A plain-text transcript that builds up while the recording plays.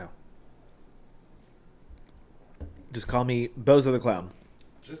Just call me Bozo the Clown.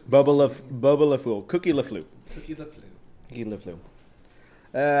 Just Boba LaFleur. Cookie LaFleur. Cookie the flu. Cookie LaFleur.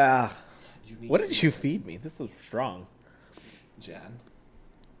 You need What to- did you feed me? This was strong. Jan.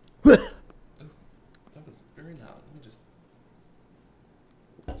 Oh, that was very loud. Let me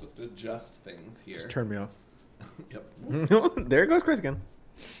just adjust things here. Just turn me off. Yep. There goes Chris again.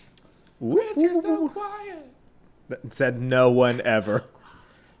 Chris, you're so quiet. That said no one ever.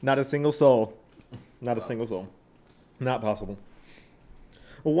 Not a single soul. Not a single soul. Not possible.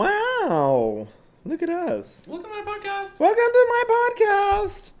 Wow. Look at us. Welcome to my podcast. Welcome to my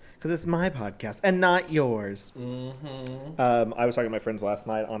podcast. Because it's my podcast and not yours. Mm-hmm. I was talking to my friends last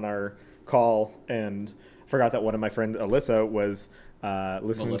night on our call and forgot that one of my friends, Alyssa, was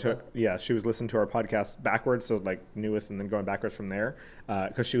listening Melissa? to... Yeah, she was listening to our podcast backwards, so like newest and then going backwards from there.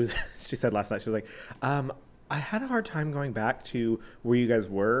 Because she said last night, she was like, I had a hard time going back to where you guys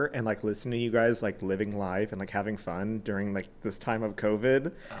were and like listening to you guys like living life and like having fun during like this time of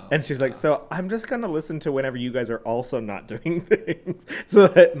COVID. And she's like, so I'm just going to listen to whenever you guys are also not doing things so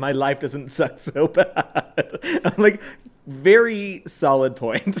that my life doesn't suck so bad. I'm like, very solid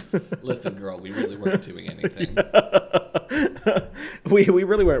point. Listen, girl, we really weren't doing anything. We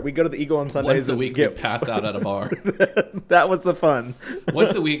really weren't. We go to the Eagle on Sundays. Once a week, we'd pass out at a bar. That was the fun.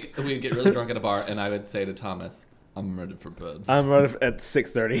 Once a week, we'd get really drunk at a bar, and I would say to Thomas, I'm ready for bed. I'm running at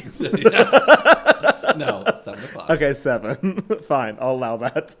 6:30. No, 7 o'clock. Okay, 7. Fine, I'll allow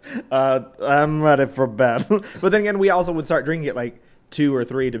that. I'm ready for bed. But then again, we also would start drinking at like 2 or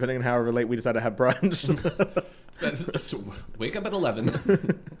 3, depending on however late we decide to have brunch. Wake up at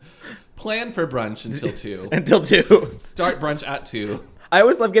 11. Plan for brunch until 2. Until 2. Start brunch at 2. I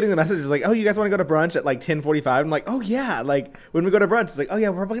always love getting the messages like, oh, you guys want to go to brunch at like 10:45? I'm like, oh, yeah. Like, when we go to brunch, it's like, oh, yeah,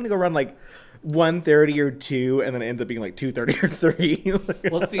 we're probably going to go run like 1:30 or 2, and then it ends up being like 2:30 or 3.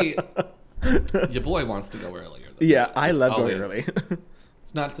 Well, see, your boy wants to go earlier. Yeah, I It's love going always- early.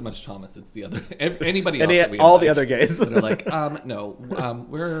 It's not so much Thomas, it's the other anybody else. Any- that we all the invite other gays. that are like, no, we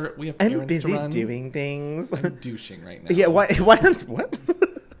have I'm errands to busy run. doing things. I'm douching right now. Yeah, why what?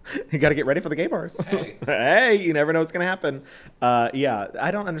 You got to get ready for the gay bars. Hey. Hey, you never know what's going to happen. Yeah,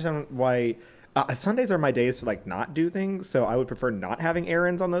 I don't understand why... Sundays are my days to, like, not do things, so I would prefer not having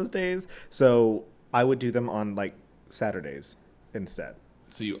errands on those days. So I would do them on, like, Saturdays instead.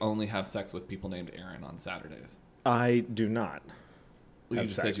 So you only have sex with people named Aaron on Saturdays. I do not. Well, you Have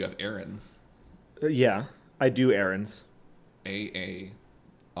just sex. said you have errands. Yeah, I do errands. AARON.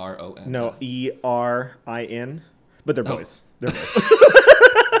 No, ERIN. But they're Oh. boys. They're boys.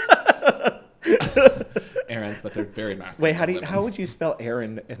 Errands, but they're very masculine. Wait, how would you spell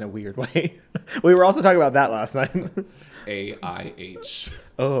Aaron in a weird way? We were also talking about that last night. AIH.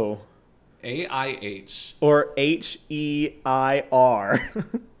 Oh. AIH. Or HEIR.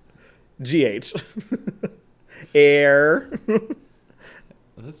 GH. Air.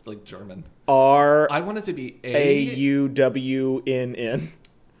 That's like German. R I want it to be AUWNN.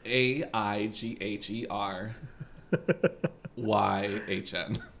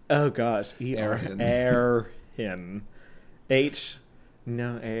 AIGHERYHN. Oh gosh. Aaron. Aaron. H.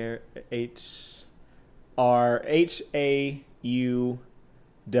 No, Air. H. R. HAUWN.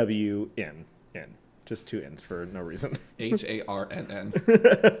 N. Just 2 N's for no reason. HARNN.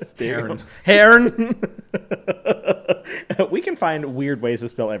 Heron. Heron. Heron. We can find weird ways to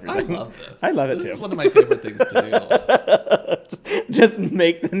spell I everything. love this. I love it This too. is one of my favorite things to do. Just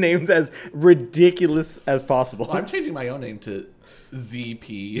make the names as ridiculous as possible. Well, I'm changing my own name to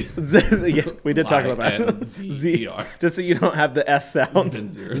ZP. Yeah, we did talk about that. YNZER. Just so you don't have the S sound.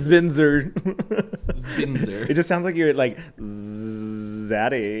 Spinzer. Spinzer. Spinzer. It just sounds like you're like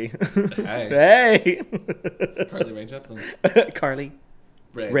Zaddy. Hey. Hey. Carly Rae Jepsen. Carly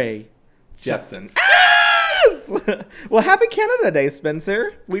Ray. Ray Jepsen. Jepsen. Well, happy Canada Day,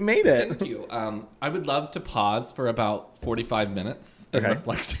 Spencer. We made it. Thank you. I would love to pause for about 45 minutes and Okay.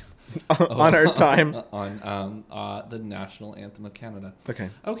 reflect On our time. on the national anthem of Canada. Okay.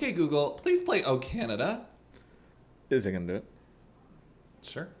 Okay, Google, please play "Oh Canada." Is it going to do it?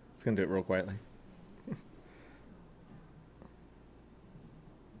 Sure. It's going to do it real quietly.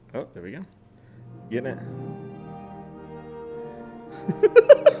 Oh, there we go. Getting it.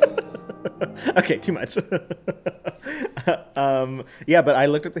 Okay, too much. Yeah, but I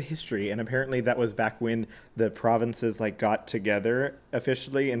looked up the history, and apparently that was back when the provinces like got together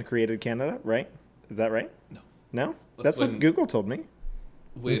officially and created Canada, right? Is that right? No. No? That's That's when- what Google told me.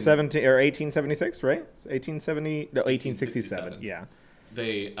 When In 1876, right? 1870? No, 1867. 1867. Yeah.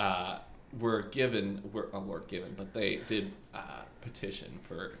 they were given, but they did petition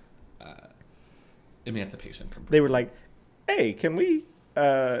for emancipation from They were like, "Hey, can we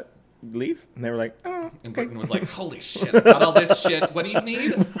leave? And they were like, oh. And Britain was like, holy shit, I got all this shit. What do you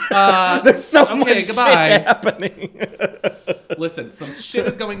need? There's so much goodbye. shit happening. Listen, some shit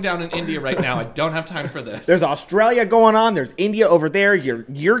is going down in India right now. I don't have time for this. There's Australia going on. There's India over there.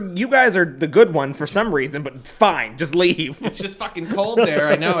 You guys are the good one for some reason, but fine, just leave. It's just fucking cold there.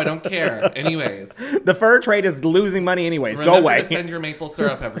 I know. I don't care. Anyways, The fur trade is losing money anyways. remember Go away. to send your maple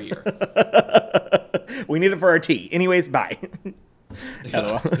syrup every year. We need it for our tea. Anyways, bye.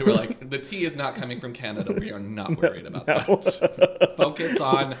 Yeah. They were like, the tea is not coming from Canada. We are not worried about that. Focus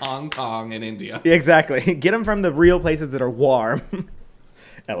on Hong Kong and India. Exactly. Get them from the real places that are warm.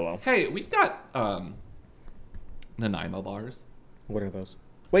 LOL. Hey, we've got Nanaimo bars. What are those?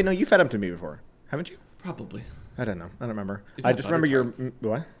 Wait, no, you fed them to me before, haven't you? Probably. I don't know. I don't remember. You've I had just butter remember your tarts.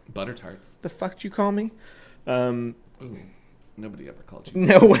 what? Butter tarts. The fuck did you call me? Ooh, nobody ever called you.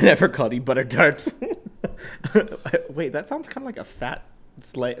 No one ever called you butter tarts. Wait, that sounds kind of like a fat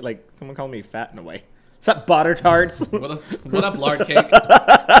like someone called me fat in a way. What's up, butter tarts? What up, lard cake?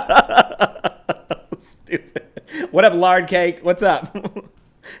 Stupid. What up, lard cake? What's up?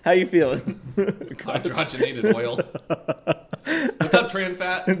 How you feeling? Hydrogenated oil. What's up, trans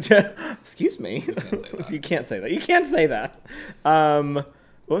fat? Excuse me. You can't say that. You can't say that. What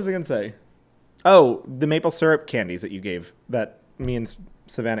was I gonna say? Oh, the maple syrup candies that you gave that me and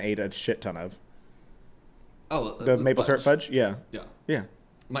Savannah ate a shit ton of. Oh, The maple syrup fudge? Yeah. Yeah. Yeah.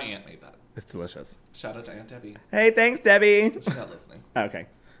 My aunt made that. It's delicious. Shout out to Aunt Debbie. Hey, thanks, Debbie. She's not listening. Okay.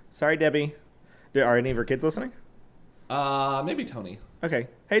 Sorry, Debbie. Are any of her kids listening? Maybe Tony. Okay.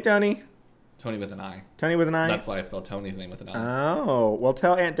 Hey, Tony. Tony with an I. Tony with an I? That's why I spelled Tony's name with an I. Oh. Well,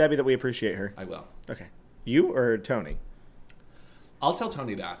 tell Aunt Debbie that we appreciate her. I will. Okay. You or Tony? I'll tell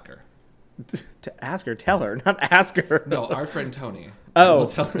Tony to ask her. To ask her. Tell her, not ask her. No, our friend Tony. Oh. We'll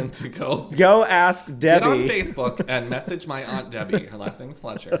tell him to go. Go ask Debbie. Get on Facebook and message my Aunt Debbie. Her last name's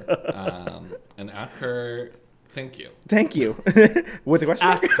Fletcher. And ask her, thank you. Thank you. With the question?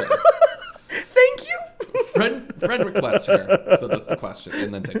 Ask her. Thank you. Friend request her. So that's the question.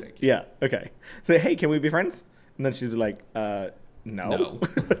 And then say thank you. Yeah. Okay. Say, hey, can we be friends? And then she'd be like, no. No.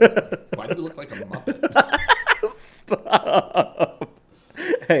 Why do we look like a Muppet? Stop.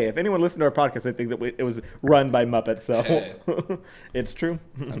 Hey, if anyone listened to our podcast, I think that it was run by Muppets, so Hey. It's true.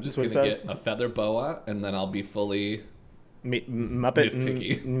 I'm just That's going what to it get a feather boa, and then I'll be fully... Muppet Miss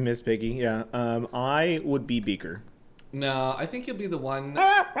Piggy. Miss Piggy, yeah. I would be Beaker. No, I think you'll be the one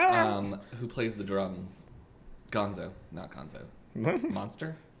who plays the drums. Gonzo, not Gonzo.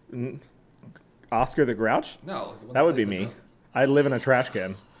 Monster? Oscar the Grouch? No. the one That would be plays the me. drums. I live in a trash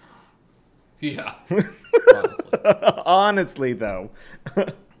can. Yeah. Honestly. Honestly, though.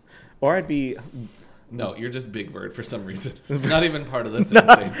 Or I'd be No, you're just Big Bird for some reason. Not even part of this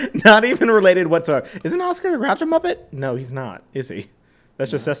thing. not even related whatsoever. Isn't Oscar the Grouch a Muppet? No, he's not. Is he? That's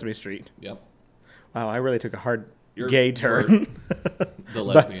just Sesame Street. Yep. Wow, I really took a hard You're gay turn. The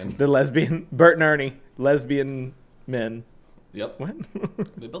lesbian. The lesbian. Bert and Ernie. Lesbian men. Yep. What?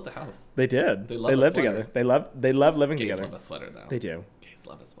 They built a house. They did. They They love a live sweater. together. They love living Gays together. love a sweater, though. They do. Gays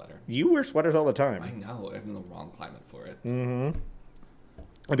love a sweater. You wear sweaters all the time. I know. I'm in the wrong climate for it. Mm-hmm.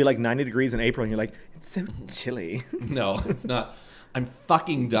 It'd be like 90 degrees in April, and you're like, it's so chilly. No, it's not. I'm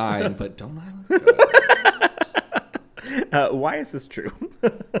fucking dying, but don't I look good? Why is this true?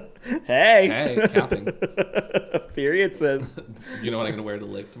 Hey. Hey, capping. Period says. You know what I'm going to wear to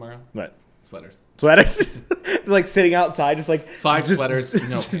the lake tomorrow? What? Sweaters. Sweaters? Like sitting outside, just like 5 sweaters,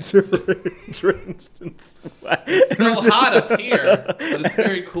 no pants. drenched in sweat. It's so hot up here, but it's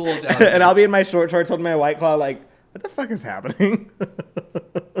very cool down here. And I'll be in my short shorts holding my White Claw like, what the fuck is happening?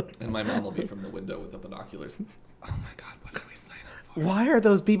 And my mom will be from the window with the binoculars. Oh my god, what did we sign up for? Why are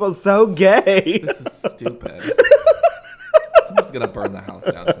those people so gay? This is stupid. Someone's gonna burn the house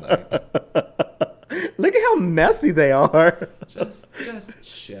down tonight. Look at how messy they are. Just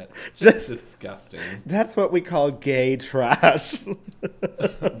shit. Just- Just disgusting. That's what we call gay trash.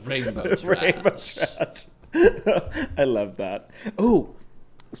 Rainbow trash. Rainbow trash. I love that. Oh,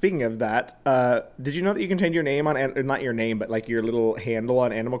 speaking of that, did you know that you can change your name on, not your name, but like your little handle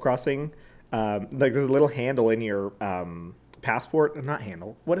on Animal Crossing? Like there's a little handle in your passport, not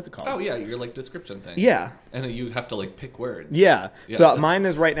handle. What is it called? Oh yeah, your like description thing. Yeah. And then you have to like pick words. Yeah. Yeah. So mine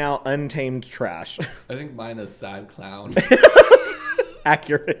is right now untamed trash. I think mine is sad clown.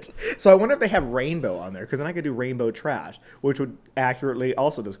 Accurate. So I wonder if they have rainbow on there, because then I could do rainbow trash, which would accurately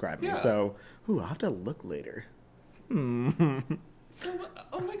also describe me. Yeah. So, I'll have to look later. So,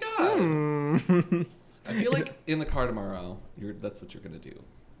 oh my god. I feel like in the car tomorrow, that's what you're gonna do.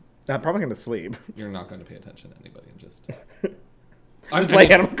 I'm probably going to sleep. You're not going to pay attention to anybody and just. Just play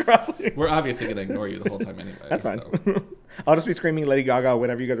Animal Crossing. We're obviously going to ignore you the whole time anyway. That's fine. So. I'll just be screaming Lady Gaga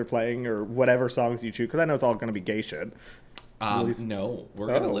whenever you guys are playing or whatever songs you choose because I know it's all going to be gay shit. No, we're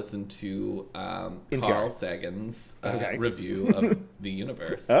going to listen to Carl Sagan's review of the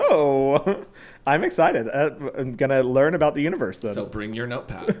universe. Oh, I'm excited. I'm going to learn about the universe then. So bring your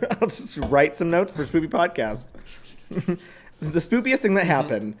notepad. I'll just write some notes for Spoopy Podcast. The spoopiest thing that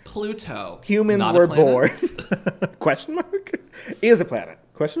happened. Pluto. Humans were born. Question mark? Is a planet.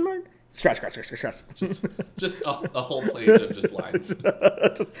 Question mark? Scratch. Just a whole page of just lines.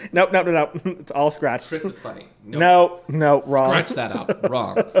 Nope. It's all scratched. Chris is funny. Nope. No, wrong. Scratch that out.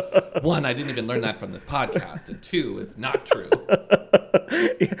 Wrong. 1, I didn't even learn that from this podcast. And 2, it's not true.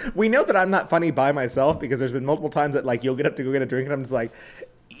 We know that I'm not funny by myself because there's been multiple times that like you'll get up to go get a drink and I'm just like,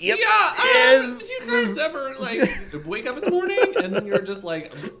 yep. Yeah. Did you guys ever like wake up in the morning and then you're just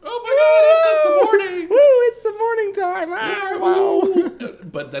like, oh my God, it's the morning. Woo, it's the morning time. Ah, wow.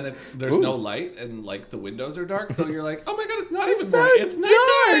 But then there's no light and like the windows are dark, so you're like, oh my God, it's not even so morning. It's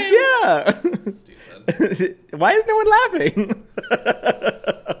nighttime. Yeah. Stupid. Why is no one laughing?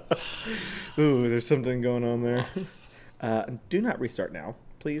 Ooh, there's something going on there. Do not restart now.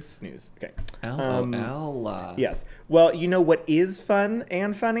 Please snooze. Okay. LOL. Yes. Well, you know what is fun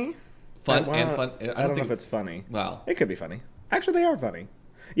and funny? Fun. I don't know if it's funny. Well, it could be funny. Actually, they are funny.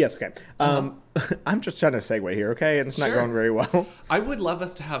 Yes, okay. I'm just trying to segue here, okay? And it's not going very well. I would love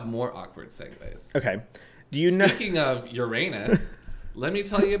us to have more awkward segues. Okay. Do you know? Speaking of Uranus, let me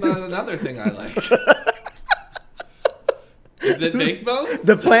tell you about another thing I like. Is it Baked Bones?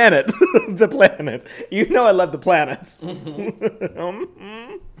 The planet. The planet. You know I love the planets. And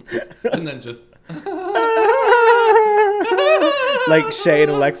then just... like Shay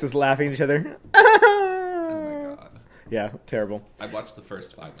and Alexis laughing at each other. Oh my God. Yeah, terrible. I watched the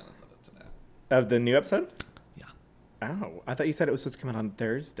first 5 minutes of it today. Of the new episode? Yeah. Oh, I thought you said it was supposed to come out on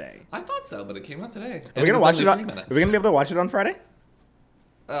Thursday. I thought so, but it came out today. Are we going to watch it on... Are we going to be able to watch it on Friday?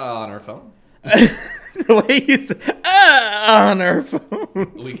 On our phones. The way you said, on our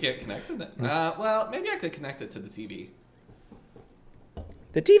phones. We can't connect to it. Well, maybe I could connect it to the TV.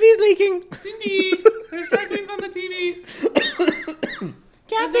 The TV's leaking. Cindy, there's drag queens on the TV.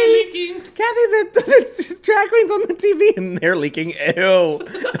 Kathy, they're leaking. There's drag queens on the TV and they're leaking. Ew.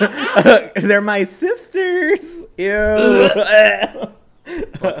 They're my sisters. Ew.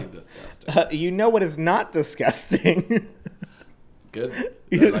 Fucking disgusting. You know what is not disgusting? Good.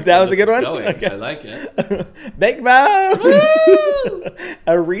 That was a good one? Okay. I like it. Baked Bones!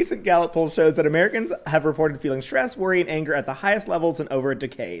 A recent Gallup poll shows that Americans have reported feeling stress, worry, and anger at the highest levels in over a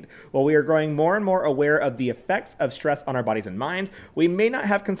decade. While we are growing more and more aware of the effects of stress on our bodies and minds, we may not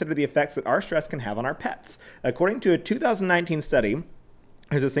have considered the effects that our stress can have on our pets. According to a 2019 study,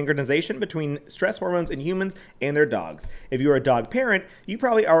 there's a synchronization between stress hormones in humans and their dogs. If you're a dog parent, you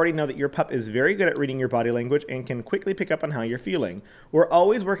probably already know that your pup is very good at reading your body language and can quickly pick up on how you're feeling. We're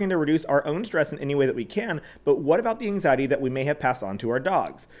always working to reduce our own stress in any way that we can, but what about the anxiety that we may have passed on to our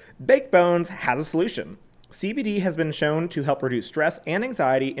dogs? Baked Bones has a solution. CBD has been shown to help reduce stress and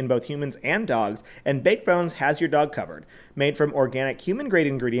anxiety in both humans and dogs, and Baked Bones has your dog covered. Made from organic human-grade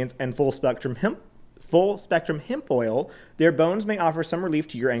ingredients and full-spectrum hemp oil, their bones may offer some relief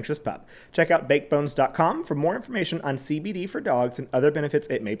to your anxious pup. Check out bakedbones.com for more information on CBD for dogs and other benefits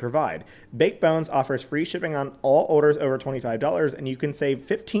it may provide. Baked Bones offers free shipping on all orders over $25, and you can save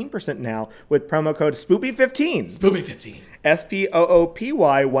 15% now with promo code SPOOPY15. SPOOPY15.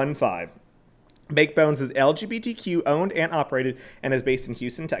 SPOOPY15. Baked Bones is LGBTQ owned and operated and is based in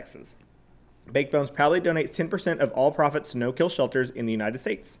Houston, Texas. Baked Bones proudly donates 10% of all profits to no-kill shelters in the United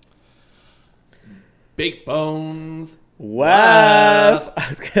States. Baked Bones. Wow.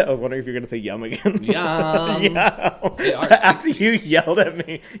 I was wondering if you were going to say yum again. Yum. Yum. After you yelled at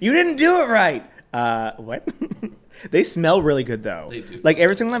me. You didn't do it right. What? They smell really good, though. They do. Like,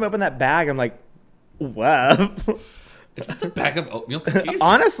 every single time I open that bag, I'm like, wow. Is this a bag of oatmeal cookies?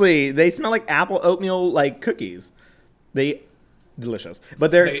 Honestly, they smell like apple oatmeal, like, cookies. Delicious.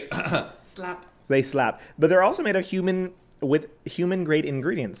 But they slap. They slap. But they're also made of human-grade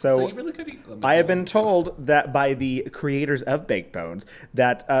ingredients. So you really could eat them. I have been told that by the creators of Baked Bones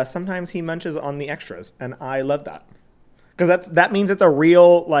that sometimes he munches on the extras, and I love that. Because that means it's a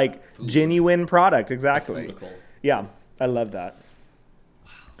real, like, genuine product. Exactly. Yeah, I love that.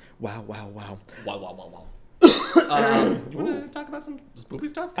 Wow. Wow. You want to talk about some spoopy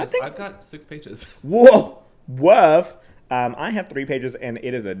stuff? Because I've got 6 pages. Whoa. Woof. I have 3 pages, and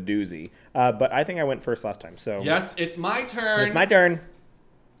it is a doozy. But I think I went first last time, so... Yes, it's my turn. It's my turn.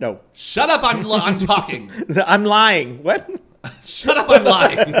 No. Shut up, I'm talking. I'm lying. What? Shut up, I'm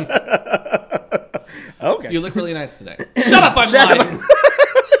lying. Okay. You look really nice today. Shut up, I'm lying.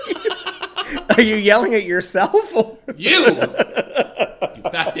 Are you yelling at yourself? You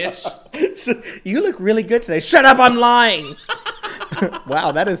fat bitch. You look really good today. Shut up, I'm lying.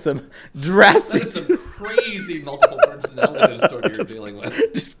 Wow, that is some drastic. That is some crazy multiple personality disorder you're dealing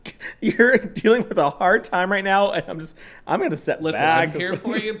with. You're dealing with a hard time right now, and I'm gonna step Listen, back. I'm here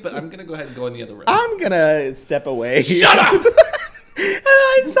for you, but I'm gonna go ahead and go in the other room. I'm gonna step away. Shut up!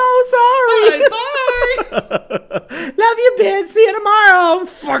 I'm so sorry. Bye. Love you, Ben. See you tomorrow.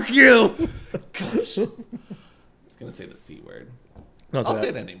 Fuck you. Gosh. I was gonna say the C word. Don't I'll say say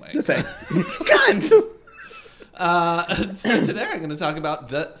it that. anyway. Just say cunt. So today I'm going to talk about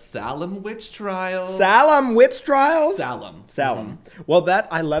the Salem witch trials. Salem witch trials. Salem. Well,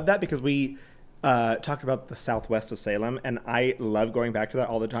 I love that because we talked about the southwest of Salem, and I love going back to that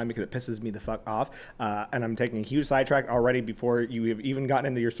all the time because it pisses me the fuck off. And I'm taking a huge sidetrack already before you have even gotten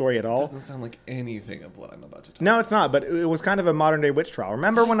into your story at all. Doesn't sound like anything of what I'm about to talk about. No, it's not. But it was kind of a modern day witch trial.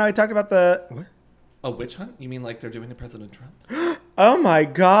 Remember when I talked about the? What? A witch hunt? You mean like they're doing to President Trump? Oh my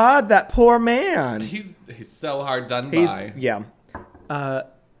God, that poor man. He's so hard done by. Yeah.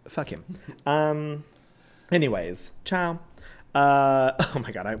 Fuck him. Anyways, ciao. Oh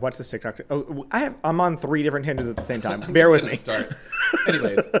my God, I watched this TikTok. Oh, I'm on 3 different tangents at the same time. Bear with me. Start.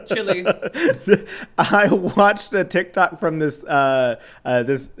 Anyways, chili. I watched a TikTok from this.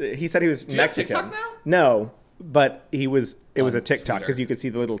 He said he was Do you Mexican. have TikTok now? No, but he was. It was On a TikTok because Twitter. you could see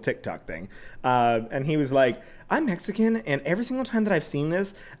the little TikTok thing, and he was like, "I'm Mexican, and every single time that I've seen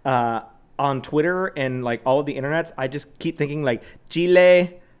this on Twitter and like all of the internets, I just keep thinking like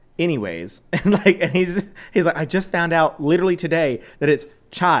Chile." Anyways, and he's like, I just found out literally today that it's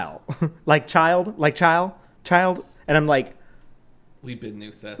child, child, and I'm like, We've been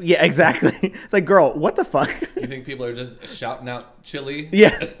new, sis. yeah, exactly. It's like, girl, what the fuck? You think people are just shouting out chili?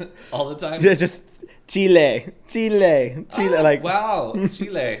 Yeah. All the time? just Chile, Oh, like, wow,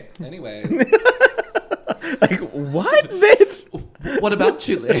 Chile. Anyways. like what, bitch? What about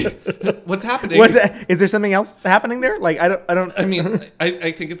Chile? What's happening? What's that? Is there something else happening there? Like, I don't. I mean,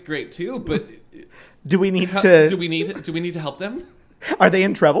 I think it's great too, but do we need to? do we need to help them? Are they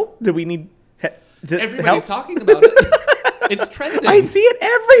in trouble? Do we need to Everybody's help? talking about it. It's trending. I see it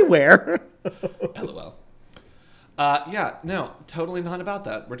everywhere. LOL. Yeah, no, totally not about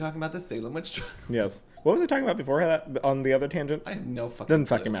that. We're talking about the Salem witch trial. Yes. What was I talking about before that on the other tangent? I have no fucking Doesn't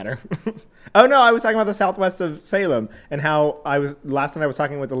clue. fucking matter. Oh no, I was talking about the southwest of Salem and how last night I was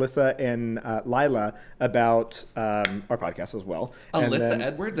talking with Alyssa and Lila about our podcast as well. And Alyssa then-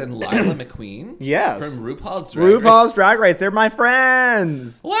 Edwards and Lila McQueen? Yes. From RuPaul's Drag Race. RuPaul's Drag Race. They're my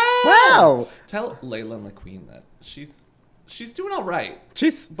friends. Wow. Wow. Tell Layla McQueen that she's doing all right.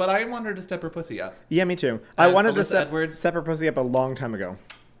 She's But I want her to step her pussy up. yeah, me too. I wanted to Alyssa Edwards. step her pussy up a long time ago.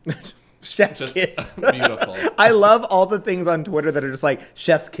 Chef's Just kiss. beautiful. I love all the things on Twitter that are just like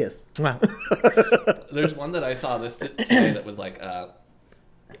chef's kiss. There's one that I saw today that was like,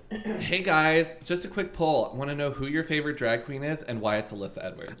 hey guys, just a quick poll. I want to know who your favorite drag queen is and why it's Alyssa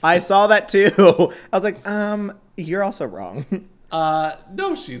Edwards. I saw that too. I was like, you're also wrong.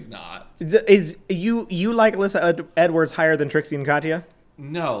 No, she's not. Is you like Alyssa Edwards higher than Trixie and Katya?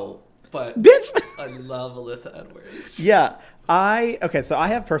 No, but Bitch. I love Alyssa Edwards. Yeah. So I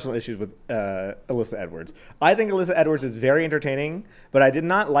have personal issues with Alyssa Edwards. I think Alyssa Edwards is very entertaining, but I did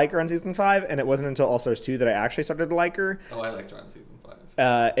not like her on season 5, and it wasn't until All Stars 2 that I actually started to like her. Oh, I liked her on season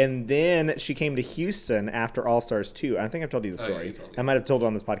 5. And then she came to Houston after All Stars 2. I think I've told you the Oh, yeah, story. you told me. I might have told it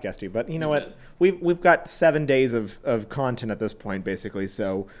on this podcast too, but you know did. what? We've got 7 days of content at this point, basically.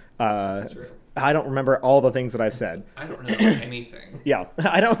 So That's true. I don't remember all the things that I've said. I don't know anything. Yeah,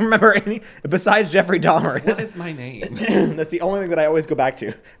 I don't remember any besides Jeffrey Dahmer. What is my name? That's the only thing that I always go back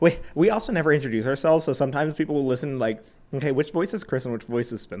to. We also never introduce ourselves, so sometimes people will listen like, okay, which voice is Chris and which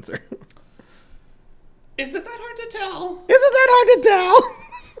voice is Spencer? Is it that hard to tell? Isn't that hard to tell?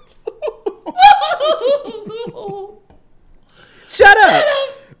 Shut up.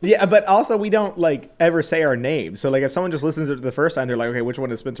 Yeah, but also we don't like ever say our names. So like if someone just listens to it the first time, they're like, okay, which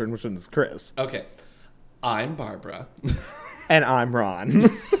one is Spencer and which one is Chris? Okay. I'm Barbara. And I'm Ron.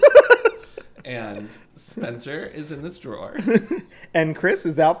 And Spencer is in this drawer. And Chris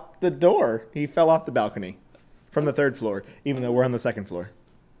is out the door. He fell off the balcony from the 3rd floor, even though we're on the 2nd floor.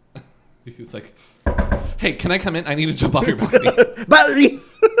 He's like, hey, can I come in? I need to jump off your balcony. Balcony!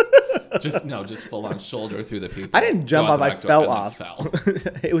 Just full on shoulder through the people. I didn't jump Go off. out the I back door fell and off. Fell.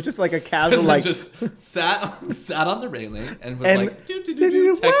 It was just like a casual, And like, then just sat on the railing and was And- like, teched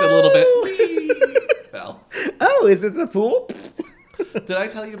a little bit. Whee, fell. oh, is it the pool? Did I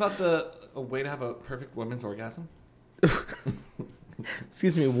tell you about a way to have a perfect women's orgasm?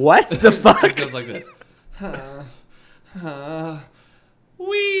 Excuse me, what the fuck? It goes like this.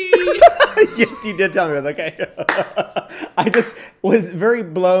 Wee. Yes, you did tell me that. Okay. I just was very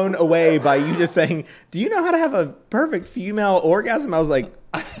blown away by you just saying, "Do you know how to have a perfect female orgasm?" I was like,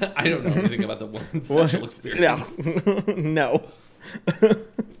 I don't know anything about the woman's sexual experience. No.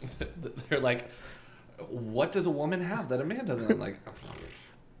 They're like, what does a woman have that a man doesn't? I'm like,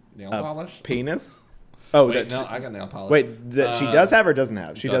 nail polish? Penis? Oh, Wait, no, I got nail polish. Wait, that she does have or doesn't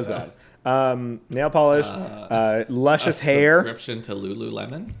have? She does have. Nail polish, luscious hair. Subscription to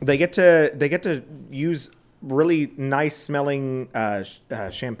Lululemon. They get to use really nice smelling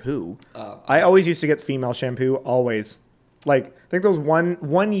shampoo. I always used to get female shampoo. Always. Like, I think there was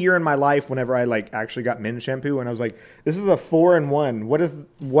one year in my life whenever I like actually got men's shampoo, and I was like, "This is a 4-in-1.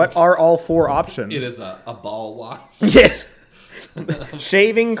 What are all 4 options?" It is a ball wash. Yeah.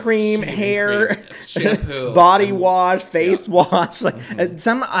 Shaving cream, hair, shampoo, body wash, face wash. Like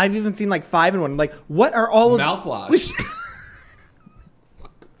some, I've even seen like 5-in-1. Like, what are all of mouthwash?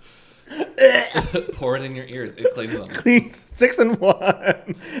 Pour it in your ears. It cleans them. Cleans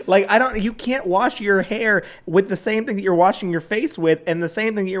 6-in-1. Like, you can't wash your hair with the same thing that you're washing your face with and the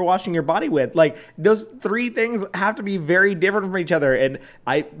same thing that you're washing your body with. Like, those 3 things have to be very different from each other. And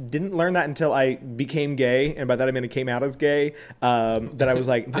I didn't learn that until I became gay. And by that I mean I came out as gay. That I was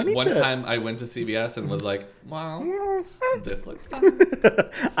like, One time I went to CVS and was like, wow, this looks fun.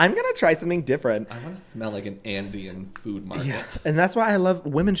 I'm going to try something different. I want to smell like an Andean food market. Yeah. And that's why I love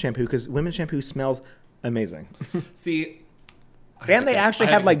women's shampoo, because women's shampoo smells amazing. See, and they actually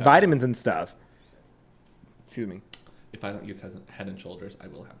have like vitamins and stuff. Excuse me. If I don't use Head and Shoulders, I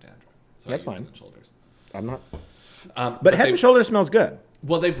will have dandruff. So that's I use fine. Head and Shoulders. I'm not. But Head and Shoulders smells good.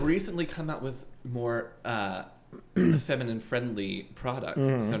 Well, they've recently come out with more feminine-friendly products.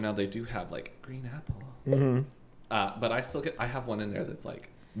 Mm-hmm. So now they do have like green apple. Mm-hmm. But I have one in there that's like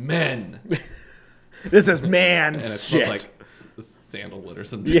men. This is man and it shit. smells like sandalwood or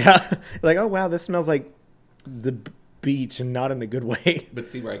something. Yeah. Like, oh wow, this smells like the beach and not in a good way. But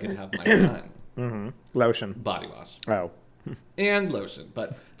see where I could have my gun. Mm-hmm. Lotion. Body wash. Oh. And lotion.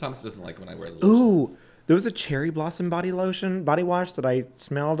 But Thomas doesn't like when I wear lotion. Ooh. There was a cherry blossom body wash that I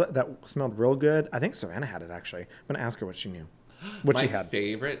smelled that smelled real good. I think Savannah had it actually. I'm gonna ask her what she knew. What she had. My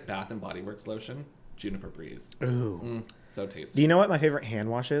favorite Bath and Body Works lotion, Juniper Breeze. Ooh. So tasty. Do you know what my favorite hand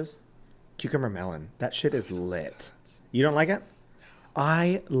wash is? Cucumber melon. That shit is lit. You don't like it?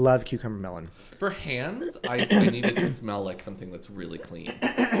 I love cucumber melon. For hands, I need it to smell like something that's really clean.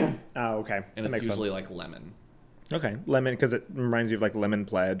 Oh, okay. And that it's usually sense. like lemon. Okay, lemon, because it reminds you of like Lemon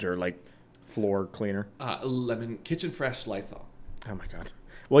Pledge or like floor cleaner. Lemon Kitchen Fresh Lysol. Oh my god.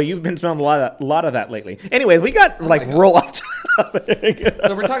 Well, you've been smelling a lot of that lately. Anyways, we got roll off topic.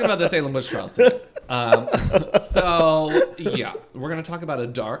 So we're talking about the Salem witch trials today. So yeah, we're going to talk about a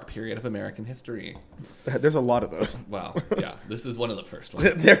dark period of American history. There's a lot of those. Wow. Yeah, this is one of the first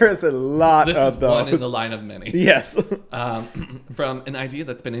ones. There is a lot this of is those. one in the line of many. Yes. From an idea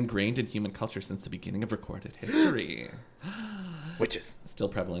that's been ingrained in human culture since the beginning of recorded history. Witches. Still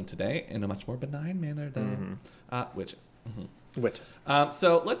prevalent today in a much more benign manner than witches. Mm-hmm. Witches.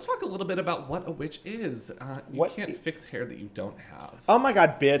 So let's talk a little bit about what a witch is. You What can't fix hair that you don't have. Oh my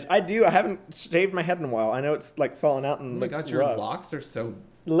god, bitch. I do. I haven't shaved my head in a while. I know it's like falling out and Oh my looks god, your rough. locks are so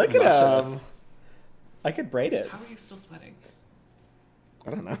Look at luscious. them. I could braid it. How are you still sweating? I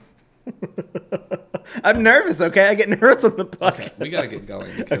don't know. I'm nervous, okay? I get nervous on the podcast. Okay, we gotta get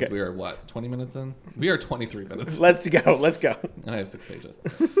going because Okay. we are, 20 minutes in? We are 23 minutes. Let's go. Let's go. I have 6 pages.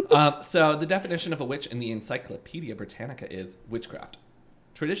 So the definition of a witch in the Encyclopedia Britannica is witchcraft.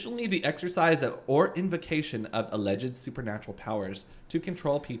 Traditionally, the exercise of or invocation of alleged supernatural powers to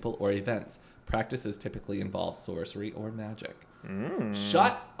control people or events. Practices typically involve sorcery or magic.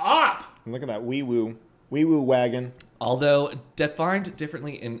 Shut up! Look at that wee-woo wagon. Although defined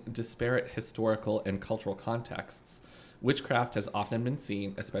differently in disparate historical and cultural contexts, witchcraft has often been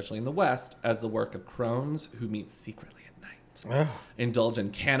seen, especially in the West, as the work of crones who meet secretly at night, indulge in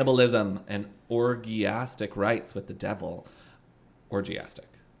cannibalism and orgiastic rites with the devil. Orgiastic,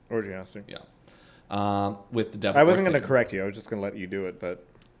 yeah. With the devil. I wasn't or going to Satan. correct you. I was just going to let you do it, but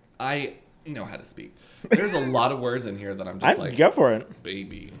I know how to speak. There's a lot of words in here that I'm just like, go for it.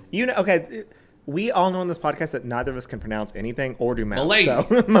 baby. You know, okay. We all know in this podcast that neither of us can pronounce anything or do math. Milady.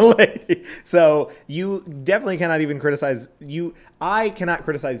 So, milady. So you definitely cannot even criticize you. I cannot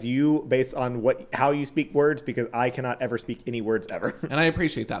criticize you based on how you speak words because I cannot ever speak any words ever. And I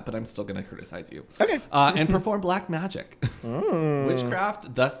appreciate that, but I'm still going to criticize you. Okay. And perform black magic.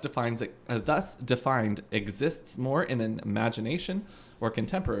 Witchcraft, thus defined, exists more in an imagination or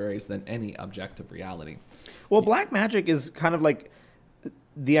contemporaries than any objective reality. Well, black magic is kind of like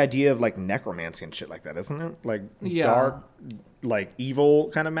the idea of like necromancy and shit like that, isn't it? Like Yeah. dark, like evil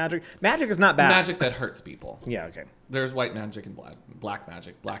kind of magic. Magic is not bad. Magic that hurts people. Yeah. Okay. There's white magic and black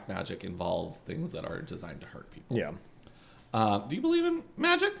magic. Black magic involves things that are designed to hurt people. Yeah. Do you believe in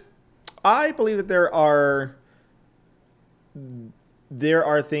magic? I believe that there are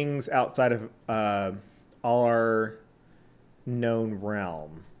things outside of our known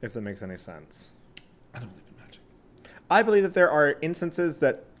realm, if that makes any sense. I don't believe in magic. I believe that there are instances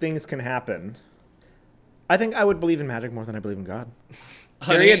that things can happen. I think I would believe in magic more than I believe in God.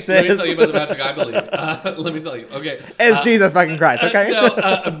 Honey, Period let me says. tell you about the magic I believe. Let me tell you. Okay. It's Jesus fucking Christ, okay? No,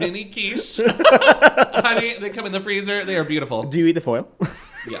 a mini quiche. Honey, they come in the freezer. They are beautiful. Do you eat the foil?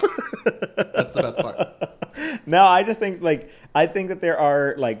 Yes. That's the best part. No, I just think I think that there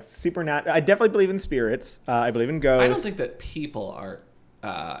are like supernatural. I definitely believe in spirits. I believe in ghosts. I don't think that people are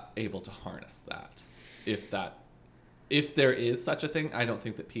able to harness that. If there is such a thing, I don't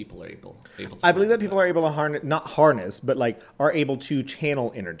think that people are able to. I believe that harness people are able to not harness, but like are able to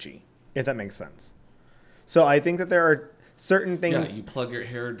channel energy, if that makes sense. So I think that there are certain things. Yeah, you plug your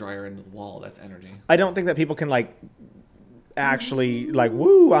hair dryer into the wall. That's energy. I don't think that people can like actually like,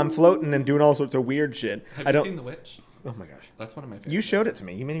 woo, I'm floating and doing all sorts of weird shit. Have you seen The Witch? Oh my gosh, That's one of my favorites. you showed it to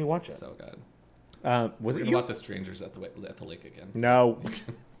me. You made me watch it. So good. Was We're it gonna you? watch The Strangers at the lake again. So No. you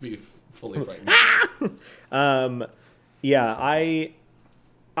can be fully frightened. Yeah, I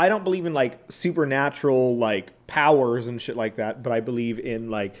don't believe in like supernatural like powers and shit like that, but I believe in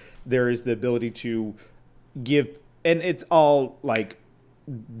like there is the ability to give, and it's all like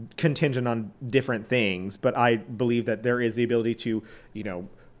contingent on different things, but I believe that there is the ability to, you know,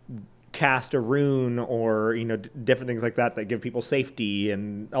 cast a rune or, you know, different things like that give people safety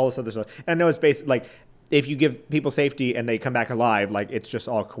and all this other stuff. And I know it's based like if you give people safety and they come back alive, like it's just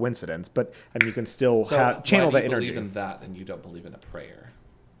all coincidence, but I mean you can still channel that energy. Believe in that, and you don't believe in a prayer?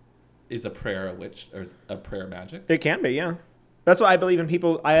 Is a prayer a witch or is a prayer magic? It can be, yeah. That's why I believe in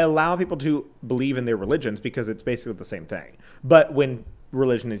people. I allow people to believe in their religions because it's basically the same thing. But when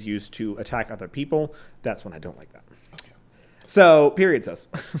religion is used to attack other people, that's when I don't like that. Okay. So, period says.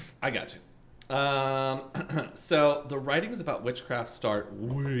 I got you. So the writings about witchcraft start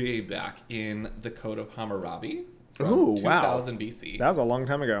way back in the Code of Hammurabi from Ooh, 2000 wow. BC. That was a long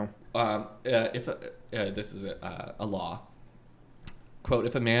time ago. This is a law. Quote,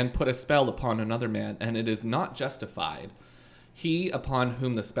 if a man put a spell upon another man and it is not justified, he upon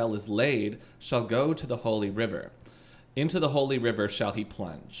whom the spell is laid shall go to the holy river. Into the holy river shall he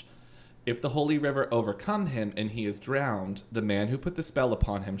plunge. If the holy river overcome him and he is drowned, the man who put the spell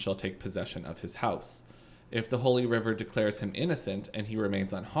upon him shall take possession of his house. If the holy river declares him innocent and he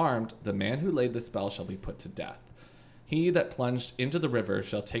remains unharmed, the man who laid the spell shall be put to death. He that plunged into the river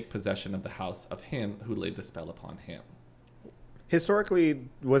shall take possession of the house of him who laid the spell upon him. Historically,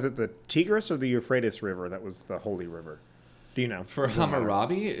 was it the Tigris or the Euphrates River that was the holy river? Do you know? For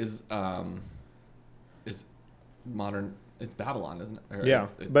Hammurabi is modern. It's Babylon, isn't it? Or Yeah,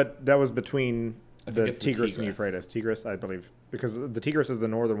 it's, but that was between I think the it's the Tigris and Tigris. Euphrates. Tigris, I believe, because the Tigris is the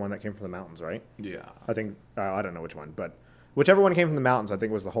northern one that came from the mountains, right? yeah. I think I don't know which one, but whichever one came from the mountains, I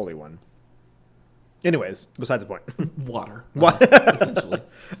think was the holy one. Anyways, besides the point. Water. What? Essentially.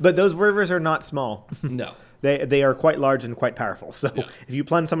 But those rivers are not small. No. They are quite large and quite powerful. So Yeah. if you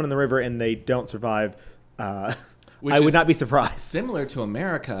plunge someone in the river and they don't survive, I Which would is not be surprised. Similar to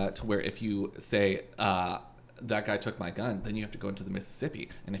America, to where if you say, that guy took my gun, then you have to go into the Mississippi.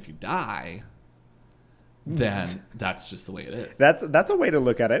 And if you die, then that's just the way it is. That's a way to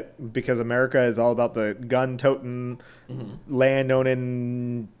look at it, because America is all about the gun-toting,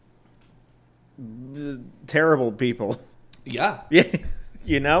 land-owning, terrible people. Yeah. Yeah,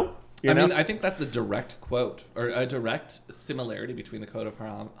 you know? I mean, I think that's the direct quote, or a direct similarity between the Code of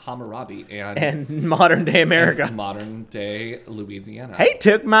Hammurabi and modern-day America. and modern-day Louisiana. He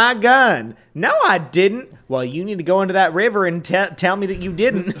took my gun. No, I didn't. Well, you need to go into that river and tell me that you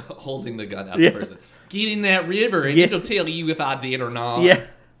didn't. Holding the gun at Yeah. the person. Get in that river, and Yeah. it'll tell you if I did or not. Yeah.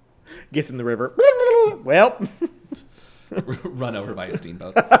 Gets in the river. Well, Run over by a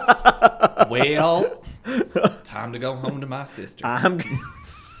steamboat. Well, time to go home to my sister.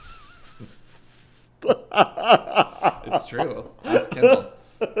 It's true. Ask Kendall.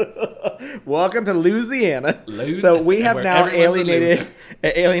 Welcome to Louisiana. Lou- So we have where now everyone's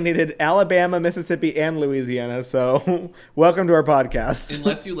a alienated Alabama, Mississippi, and Louisiana. So welcome to our podcast.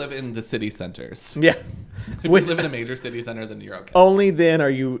 Unless you live in the city centers. Yeah. If Which- you live in a major city center, then you're okay. Only then are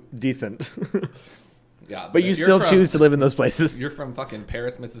you decent. Yeah, But you if you're still from- choose to live in those places. You're from fucking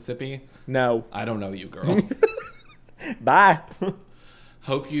Paris, Mississippi. No. I don't know you, girl. Bye.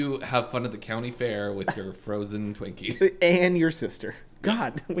 Hope you have fun at the county fair with your frozen Twinkie. And your sister.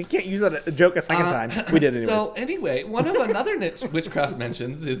 God, we can't use that joke a second time. We did anyways. So anyway, one of another witchcraft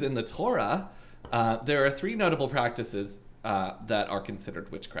mentions is in the Torah. There are 3 notable practices that are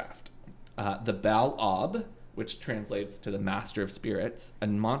considered witchcraft. The Baal-Ob, which translates to the master of spirits, a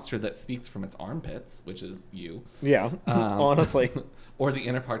monster that speaks from its armpits, which is you. Yeah, honestly. Or the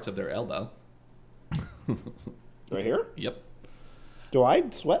inner parts of their elbow. Right here? Yep. Do I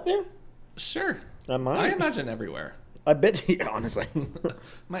sweat there? Sure. On mine? I imagine everywhere. I bet you, honestly.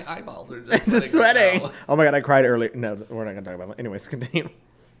 My eyeballs are just, Just sweating. right now Oh my God, I cried earlier. No, we're not going to talk about it. Anyways, continue.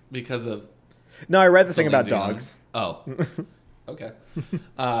 because of No, I read this thing Celine about Dion. dogs. Oh. Okay.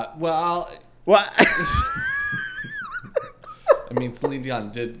 Well, What? I mean, Celine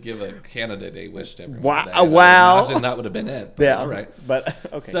Dion did give a Canada Day wish to everyone. Wow, Today, and wow. I imagine that would have been it. But Yeah. All right. But,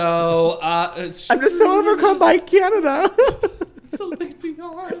 okay. So, I'm just so overcome by Canada. Celine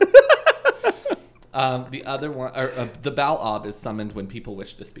Dion. The other one, the Baal-Ob, is summoned when people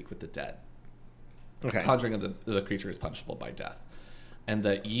wish to speak with the dead. Okay. Conjuring of the creature is punishable by death. And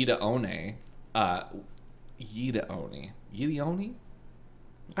the Yidaone, Yidaone?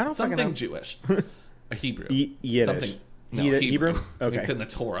 I don't fucking Something know. Jewish. A Hebrew. Yiddish. Something. No, Hebrew? Okay. It's in the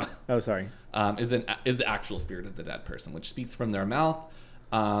Torah. Oh, sorry. Is the actual spirit of the dead person, which speaks from their mouth,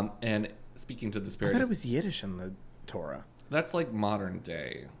 and speaking to the I spirit. thought it was Yiddish in the Torah. That's like modern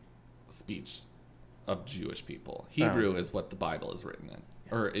day speech of Jewish people. Hebrew is what the Bible is written in,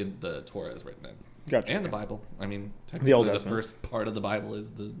 or in the Torah is written in. Gotcha. And the Bible. I mean, The technically, Old the Testament. first part of the Bible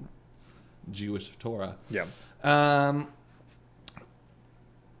is the Jewish Torah. Yeah.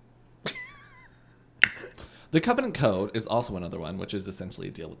 The Covenant Code is also another one, which is essentially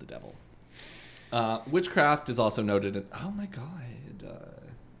a deal with the devil. Witchcraft is also noted in... Oh my god.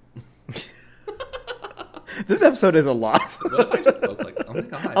 This episode is a lot. What if I just spoke like... Oh my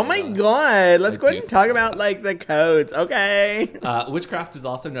god. Oh my God. Let's I go ahead do and talk sound about, like, the codes. Okay. Witchcraft is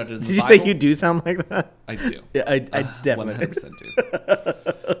also noted in the Did you Bible. say you do sound like that? I do. Yeah, I definitely 100%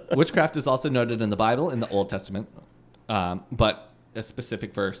 do. Witchcraft is also noted in the Bible in the Old Testament, but a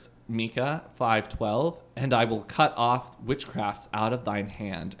specific verse, Micah 5:12, and I will cut off witchcrafts out of thine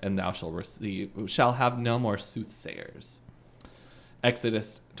hand, and thou shall have no more soothsayers.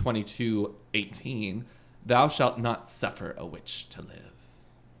 Exodus 22:18, thou shalt not suffer a witch to live.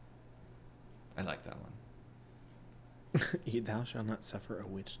 I like that one. Thou shalt not suffer a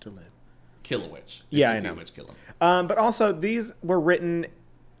witch to live. Kill a witch. If Yeah, you I see know. a witch, kill them. But also, these were written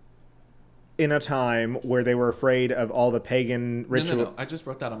in a time where they were afraid of all the pagan ritual. No. I just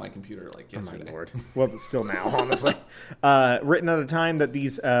wrote that on my computer like Oh my yesterday. Lord. Well, but still now, honestly. Written at a time that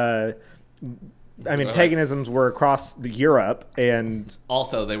these, paganisms were across Europe, and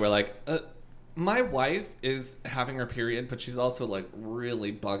Also, they were like, my wife is having her period, but she's also like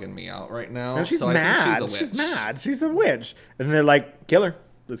really bugging me out right now. and she's so I mad. think she's a witch. mad. She's a witch. And they're like, kill her.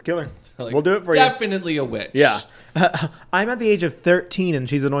 Let's kill her. They're like, We'll do it for you. Definitely a witch. Yeah. I'm at the age of 13 and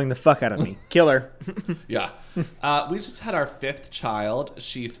she's annoying the fuck out of me. Kill her. Yeah. We just had our 5th child.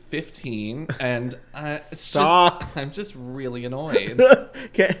 She's 15, and Stop. I'm just really annoyed.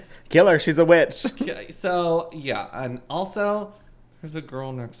 Kill her. She's a witch. Okay, so yeah, and also there's a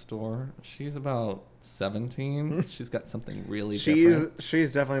girl next door. She's about 17. She's got something really different.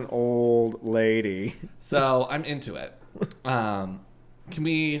 She's definitely an old lady. So I'm into it. Can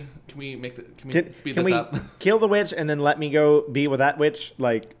we speed Can this we up? kill the witch and then let me go be with that witch?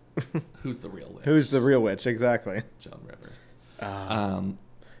 Like, Who's the real witch? who's the real witch? Exactly. Joan Rivers?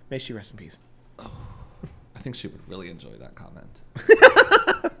 May she rest in peace. I think she would really enjoy that comment.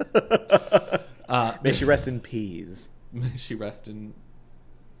 May she rest in peas. May she rest in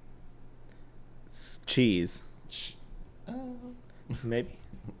Cheese. uh, Maybe.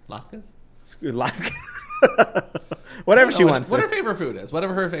 latkes. Whatever she What wants. her favorite food is.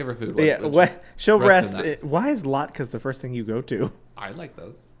 Whatever her favorite food was. Yeah, which what, is she'll rest. in that. Why is latkes the first thing you go to? I like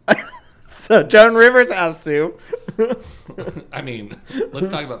those. So Joan Rivers has to. I mean, let's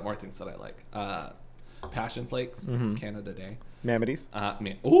talk about more things that I like. Passion flakes. It's Canada Day. Mammoties.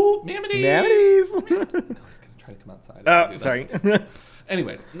 Ooh, Mammoties. Mammoties. No, he's gonna try to come outside. Oh, sorry.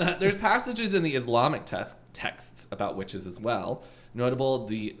 Anyways, there's passages in the Islamic texts about witches as well. Notable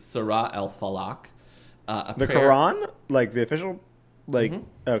the Surah al-Falaq. The Quran? Like the official? Like,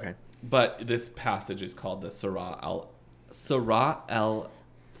 okay. But this passage is called the Surah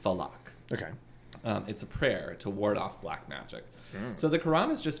al-Falaq. Okay. It's a prayer to ward off black magic. So the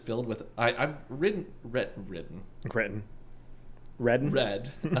Quran is just filled with... I've read a bit of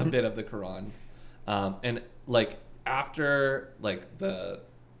the Quran. And like after like the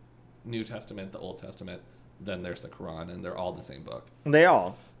New Testament, the Old Testament, then there's the Quran, and they're all the same book. They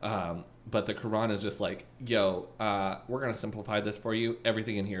all. But the Quran is just like, yo, we're going to simplify this for you.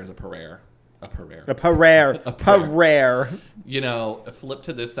 Everything in here is a prayer. A prayer. A prayer. A prayer. Prayer. You know, flip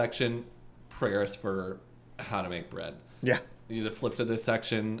to this section, prayers for how to make bread. Yeah. You flip to this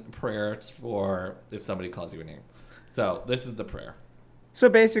section, prayers for if somebody calls you a name. So this is the prayer. So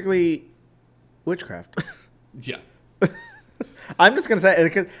basically, witchcraft. Yeah. I'm just going to say,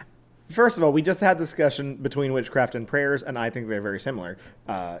 because first of all, we just had discussion between witchcraft and prayers, and I think they're very similar.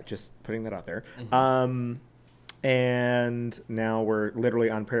 Just putting that out there. Mm-hmm. And now we're literally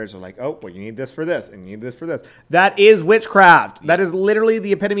on prayers. They're like, oh, well, you need this for this, and you need this for this. That is witchcraft. Yeah. That is literally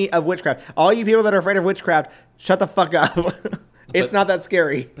the epitome of witchcraft. All you people that are afraid of witchcraft, shut the fuck up. It's not that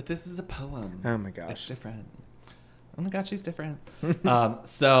scary. But this is a poem. Oh, my gosh. It's different. Oh my God, she's different.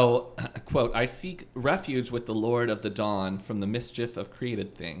 So, quote, I seek refuge with the Lord of the dawn from the mischief of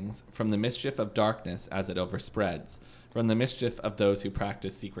created things, from the mischief of darkness as it overspreads, from the mischief of those who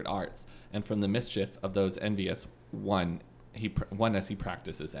practice secret arts, and from the mischief of those envious one as he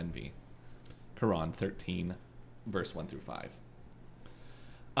practices envy. Quran 13, verse 1 through 5.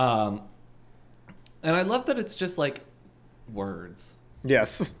 And I love that it's just like words.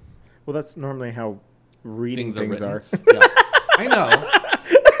 Yes. Well, that's normally how reading things are. Yeah. I know.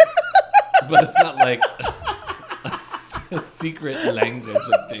 But it's not like a secret language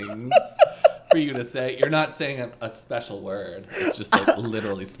of things for you to say. You're not saying a special word. It's just like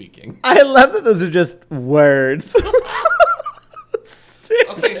literally speaking. I love that those are just words.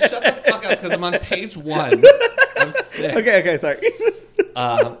 Okay, shut the fuck up because I'm on page 1 of 6. Okay, sorry.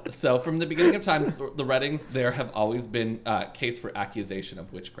 So from the beginning of time, the writings there have always been case for accusation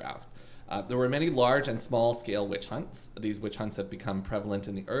of witchcraft. There were many large and small-scale witch hunts. These witch hunts have become prevalent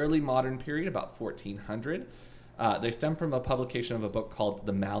in the early modern period, about 1400. They stem from a publication of a book called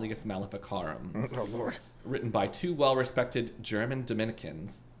The Malleus Maleficarum. Oh, Lord. Written by two well-respected German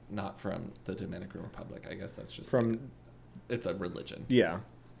Dominicans, not from the Dominican Republic. I guess that's just from... like, it's a religion. Yeah.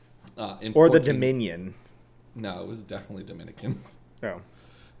 Or the Dominion. No, it was definitely Dominicans. Oh.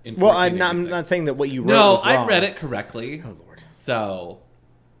 Well, I'm not saying that what you wrote No, was wrong. I read it correctly. Oh, Lord.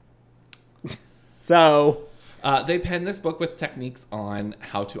 So they penned this book with techniques on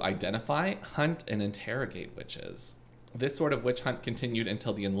how to identify, hunt, and interrogate witches. This sort of witch hunt continued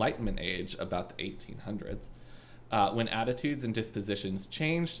until the Enlightenment age, about the 1800s, when attitudes and dispositions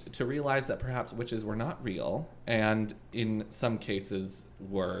changed to realize that perhaps witches were not real and in some cases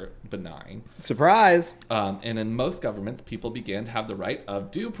were benign. Surprise! And in most governments, people began to have the right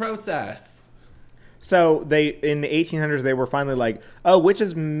of due process. So in the 1800s, they were finally like, oh,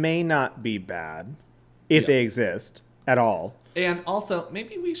 witches may not be bad if they exist at all. And also,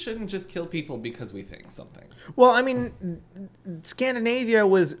 maybe we shouldn't just kill people because we think something. Well, I mean, Scandinavia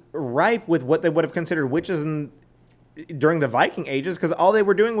was ripe with what they would have considered witches during the Viking ages, because all they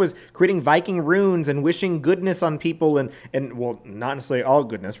were doing was creating Viking runes and wishing goodness on people, and well, not necessarily all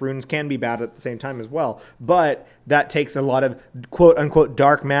goodness. Runes can be bad at the same time as well, but that takes a lot of quote unquote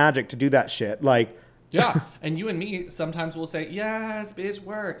dark magic to do that shit. Like, yeah, and you and me sometimes will say, yes, bitch,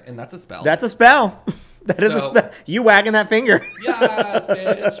 work, and that's a spell. That's a spell. That is a spell. You wagging that finger. Yes,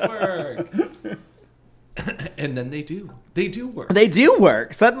 bitch, work. And then they do. They do work. They do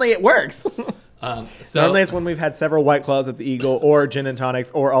work. Suddenly it works. Normally it's when we've had several White Claws at the Eagle or gin and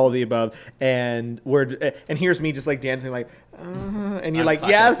tonics or all of the above, and here's me just like dancing like, and you're like,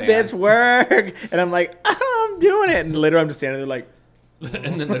 yes, bitch, work, and I'm like, I'm doing it, and later I'm just standing there like,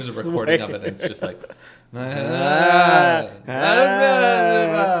 and then there's a recording of it, and it's just like, people are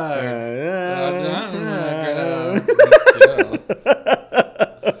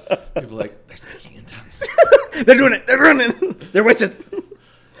like, they're speaking in tongues. They're doing it. They're running. They're witches.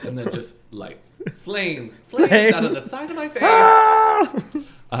 And then just lights, flames out of the side of my face.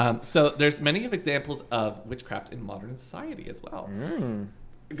 So there's many of examples of witchcraft in modern society as well.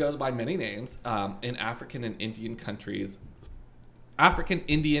 It goes by many names in African and Indian countries. African,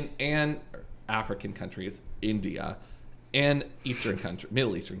 Indian, and African countries, India, and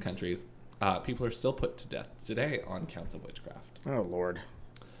Middle Eastern countries, people are still put to death today on counts of witchcraft. Oh, Lord.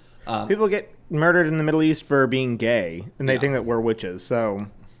 People get murdered in the Middle East for being gay, and they think that we're witches, so...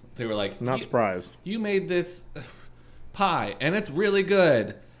 They were like... Not surprised. You made this pie, and it's really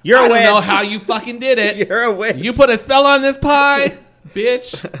good. You're a witch. I don't know how you fucking did it. You're a witch. You put a spell on this pie,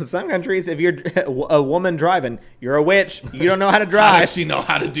 bitch. Some countries, if you're a woman driving, you're a witch. You don't know how to drive. How does she know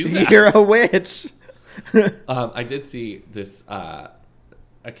how to do that? You're a witch. I did see this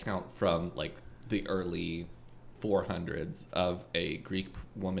account from like the early 400s of a Greek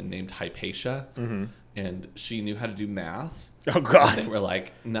woman named Hypatia, and she knew how to do math. Oh God. And they were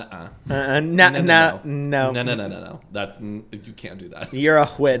like, nuh-uh. No. You can't do that. You're a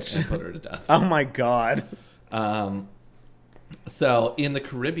witch. And put her to death. Oh my God. So in the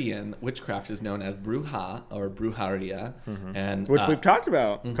Caribbean, witchcraft is known as bruja or brujeria, and Which we've talked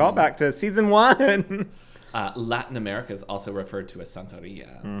about. Call back to season 1. Latin America is also referred to as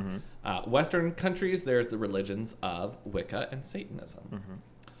Santeria. Western countries, there's the religions of Wicca and Satanism.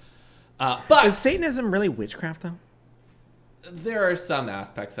 But Is Satanism really witchcraft, though? there are some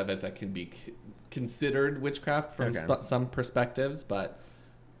aspects of it that can be considered witchcraft from some perspectives, but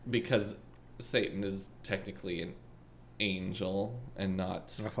because Satan is technically an angel and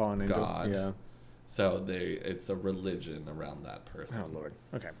not A fallen God, angel. Yeah. so it's a religion around that person. Oh, Lord.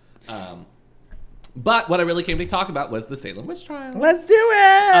 Okay. But what I really came to talk about was the Salem witch trial. Let's do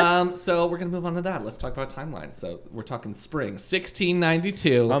it! So we're going to move on to that. Let's talk about timelines. So we're talking spring,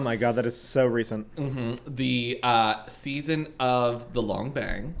 1692. Oh, my God. That is so recent. The season of the Long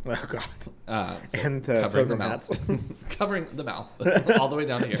Bang. Oh, God. So And the covering the pilgrim mouth. hats. Covering the mouth. All the way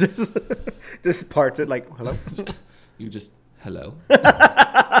down to here. Just parts it like, hello? You just, hello.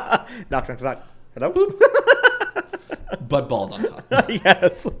 Knock, knock, knock. Hello? But bald on top.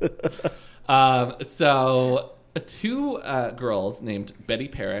 Yes. So two girls named Betty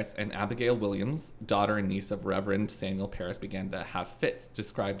Paris and Abigail Williams, daughter and niece of Reverend Samuel Paris, began to have fits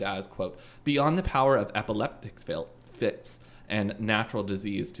described as, quote, beyond the power of epileptic fits and natural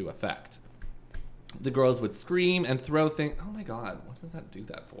disease to affect. The girls would scream and throw things. Oh my God, what does that do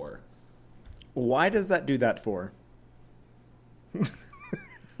that for? Why does that do that for?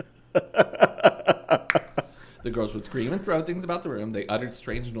 The girls would scream and throw things about the room. They uttered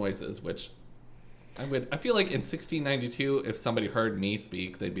strange noises, which I feel like in 1692, if somebody heard me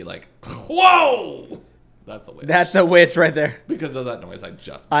speak, they'd be like, whoa! That's a witch. That's a witch right there. Because of that noise I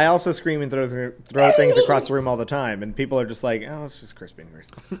just made. I also scream and throw things across the room all the time, and people are just like, oh, it's just crispy fingers.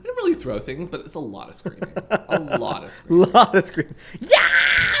 I don't really throw things, but it's a lot of screaming. A lot of screaming. lot of screaming.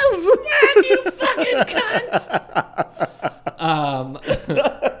 Yes! You fucking cunt!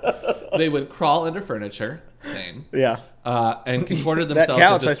 They would crawl under furniture. Same. Yeah. And contorted That themselves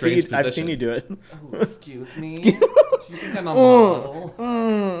couch, into strange positions. I've seen you do it. Oh, excuse me. Do you think I'm a model?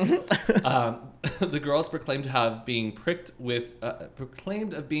 The girls proclaimed of being pricked with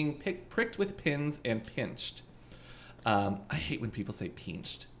pins and pinched. I hate when people say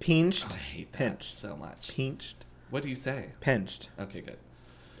pinched. Pinched. I hate that Pinched. so much. Pinched. What do you say? Pinched. Okay, good.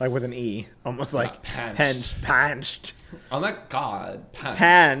 Like with an E. Almost like pinched. Pinched. Oh my God,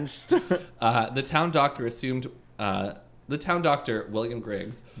 Pinched. The town doctor assumed. The town doctor, William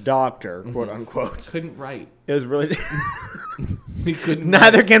Griggs, Doctor, quote unquote. couldn't write. It was really. He couldn't.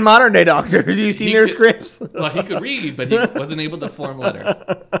 Neither can modern day doctors. You seen their scripts? Well, he could read, but he wasn't able to form letters.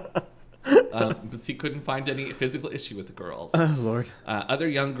 But he couldn't find any physical issue with the girls. Oh, Lord. Other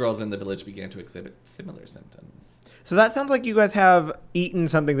young girls in the village began to exhibit similar symptoms. So that sounds like you guys have eaten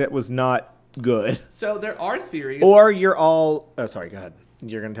something that was not good. So there are theories. Or you're all... Oh, sorry, go ahead.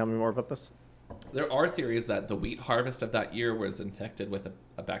 You're going to tell me more about this? There are theories that the wheat harvest of that year was infected with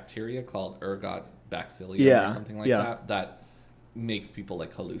a bacteria called ergot bacillium or something like that makes people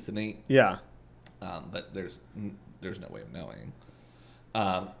like hallucinate. Yeah. But there's no way of knowing.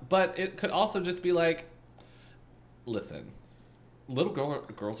 But it could also just be like, listen, little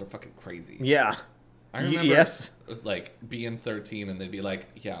girls are fucking crazy. Yeah. I remember yes. like being 13 and they'd be like,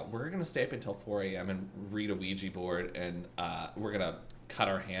 yeah, we're going to stay up until 4 a.m. and read a Ouija board and we're going to cut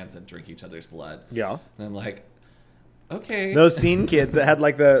our hands and drink each other's blood. Yeah. And I'm like, okay. Those scene kids that had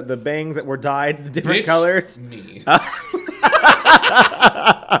like the bangs that were dyed the different colors. Me.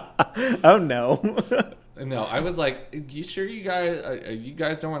 Oh, no. No, I was like, you sure you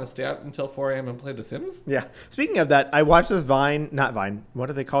guys don't want to stay up until 4 a.m. and play The Sims? Yeah. Speaking of that, I watched this not Vine, what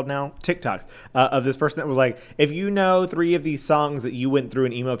are they called now? TikToks, of this person that was like, if you know 3 of these songs that you went through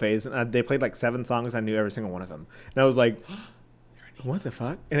an emo phase, and they played like 7 songs, I knew every single one of them. And I was like, what the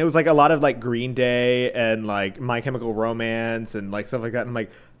fuck? And it was like a lot of like Green Day and like My Chemical Romance and like stuff like that. And I'm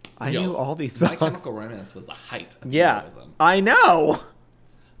like, I knew all these songs. My Chemical Romance was the height of emo-ism. I know.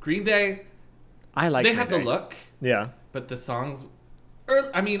 Green Day, I like they had the look. Yeah. But the songs,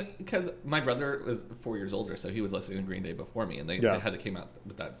 because my brother was 4 years older, so he was listening to Green Day before me, and they had to came out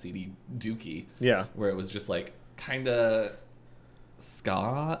with that CD Dookie. Yeah. Where it was just like kind of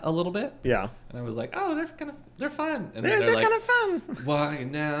ska a little bit. Yeah. And I was like, oh, they're fun. And they're like, kind of fun.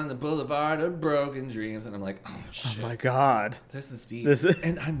 Walking down the boulevard of broken dreams, and I'm like, oh shit. Oh my God. This is deep.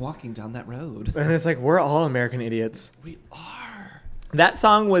 And I'm walking down that road. And it's like, we're all American idiots. We are. That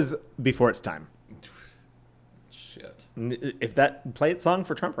song was before its time. Shit. If that play its song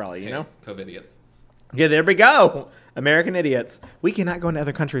for Trump rally, you know? COVID idiots. Yeah, there we go. American idiots. We cannot go into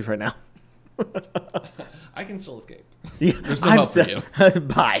other countries right now. I can still escape. Yeah, There's no hope for you.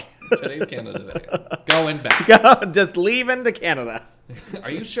 Bye. Today's Canada Day. Going back. Just leaving to Canada.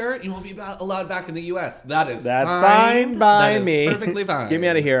 Are you sure you won't be allowed back in the U.S.? That's fine by that is me. Perfectly fine. Get me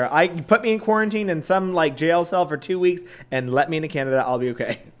out of here. Put me in quarantine in some like jail cell for 2 weeks and let me into Canada. I'll be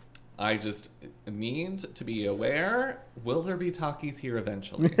okay. I just need to be aware. Will there be talkies here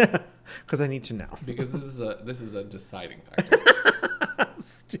eventually? Because I need to know. Because this is a deciding factor.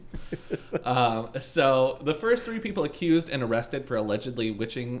 So the first 3 people accused and arrested for allegedly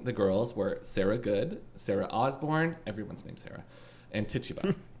witching the girls were Sarah Good, Sarah Osborne, everyone's named Sarah, and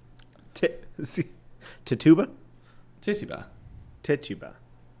Tituba. Tituba? Tituba. Tituba.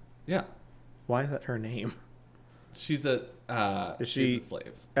 Yeah. Why is that her name? She's a she's a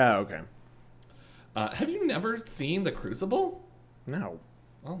slave. Oh, okay. Have you never seen The Crucible? No.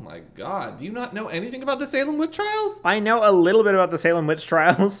 Oh my god. Do you not know anything about the Salem witch trials? I know a little bit about the Salem witch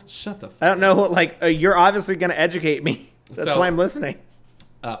trials. Shut the fuck I don't know. Like, you're obviously going to educate me. That's So- why I'm listening.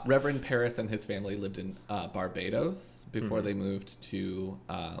 Reverend Paris and his family lived in Barbados before they moved to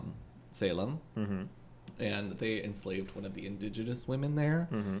Salem. Mm-hmm. And they enslaved one of the indigenous women there.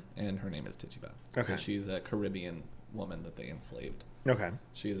 Mm-hmm. And her name is Tituba. Okay. So she's a Caribbean woman that they enslaved. Okay.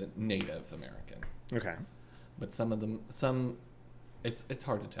 She's a Native American. Okay. But it's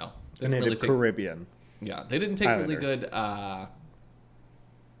hard to tell. They A didn't native Caribbean. Yeah, they didn't take really Islander. good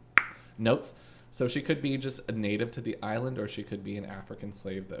notes. So she could be just a native to the island, or she could be an African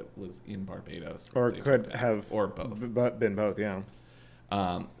slave that was in Barbados. that Or they could took back. have or both. been both, yeah.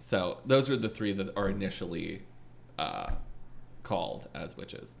 So those are the 3 that are initially called as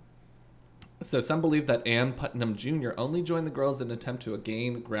witches. So some believe that Ann Putnam Jr. only joined the girls in an attempt to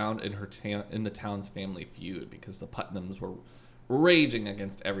gain ground in in the town's family feud, because the Putnams were raging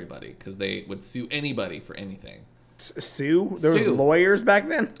against everybody because they would sue anybody for anything. Sue? There was Sue. lawyers back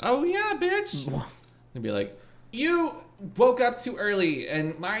then? Oh yeah, bitch! They'd be like, "You woke up too early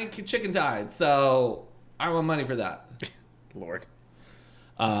and my chicken died, so I want money for that." Lord.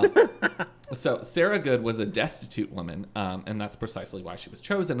 So Sarah Good was a destitute woman, and that's precisely why she was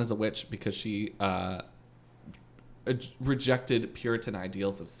chosen as a witch, because she rejected Puritan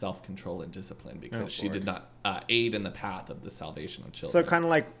ideals of self-control and discipline, because she did not aid in the path of the salvation of children. So kind of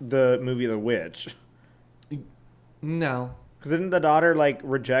like the movie The Witch. No. Because didn't the daughter like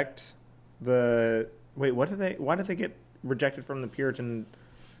reject the... Wait, why did they get rejected from the Puritan...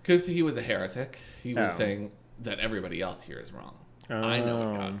 Because he was a heretic. He was Oh. saying that everybody else here is wrong. I know what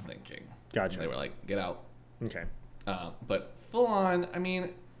Oh. God's thinking. Gotcha. And they were like, get out. Okay. But full on, I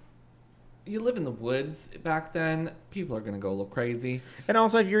mean, you live in the woods back then. People are going to go a little crazy. And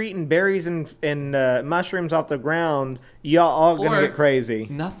also, if you're eating berries and mushrooms off the ground, y'all all going to Or- get crazy.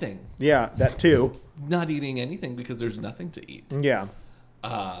 Nothing. Yeah, that too. Not eating anything because there's nothing to eat. Yeah.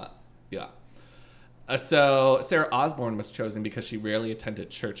 Yeah. So Sarah Osborne was chosen because she rarely attended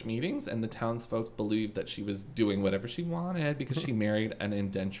church meetings, and the townsfolk believed that she was doing whatever she wanted because she married an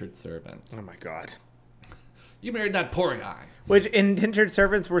indentured servant. Oh my God. You married that poor guy. Which indentured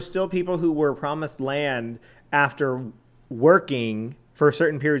servants were still people who were promised land after working for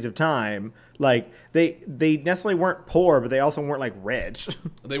certain periods of time. Like they necessarily weren't poor, but they also weren't like rich.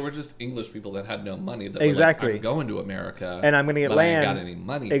 They were just English people that had no money. That Exactly. Were like, I'm going to America, And I'm going to get but land. I ain't got any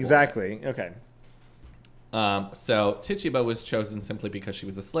money. for it. Exactly. Okay. So Tituba was chosen simply because she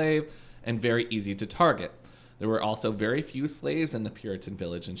was a slave and very easy to target. There were also very few slaves in the Puritan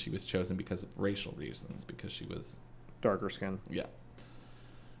village, and she was chosen because of racial reasons, because she was, Darker skin. yeah.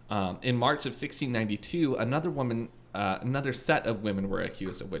 In March of 1692, another set of women were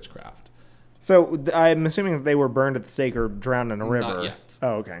accused of witchcraft. So I'm assuming that they were burned at the stake or drowned in a river. Not yet.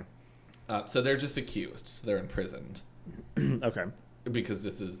 Oh, okay. So they're just accused. So they're imprisoned Okay. because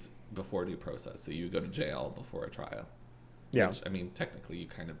this is before due process. So you go to jail before a trial. Yeah. Which, I mean, technically you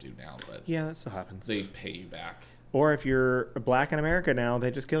kind of do now, but Yeah, that still happens. they pay you back. Or if you're black in America now,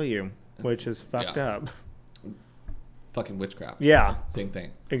 they just kill you, which is fucked Yeah. up. Fucking witchcraft. Yeah, Same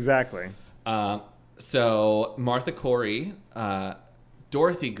thing. exactly. So Martha Corey,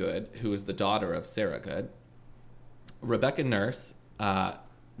 Dorothy Good, who is the daughter of Sarah Good, Rebecca Nurse,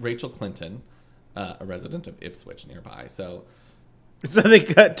 Rachel Clinton, a resident of Ipswich nearby. So So they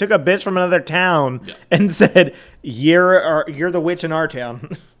took a bitch from another town Yeah. and said, "You're the witch in our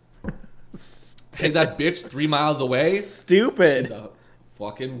town." hey, that bitch 3 miles away. Stupid. She's a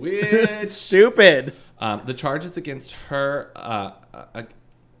fucking witch. Stupid. The charges against her,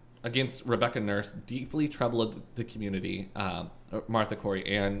 against Rebecca Nurse, deeply troubled the community. Martha Corey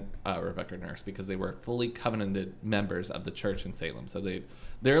and Rebecca Nurse, because they were fully covenanted members of the church in Salem. So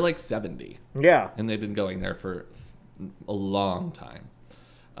they're like 70. Yeah. And they've been going there for a long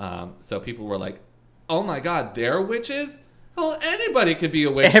time. So people were like, oh my God, they're witches? Well, anybody could be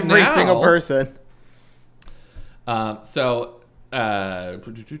a witch Every now. single person. So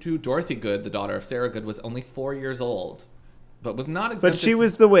Dorothy Good, the daughter of Sarah Good, was only 4 years old, but was not exempted. But she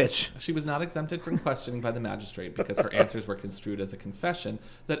was the witch. She was not exempted from questioning by the magistrate because her answers were construed as a confession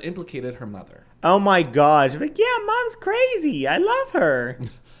that implicated her mother. Oh my God. She's like, yeah, mom's crazy. I love her.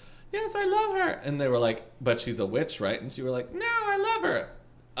 Yes, I love her. And they were like, but she's a witch, right? And she were like, no, I love her.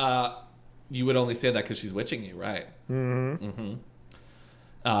 You would only say that because she's witching you, right? Mm-hmm. Mm-hmm.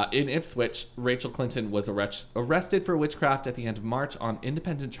 In Ipswich, Rachel Clinton was arrested for witchcraft at the end of March on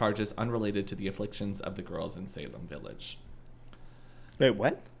independent charges unrelated to the afflictions of the girls in Salem Village. Wait,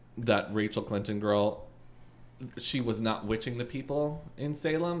 what? That Rachel Clinton girl, she was not witching the people in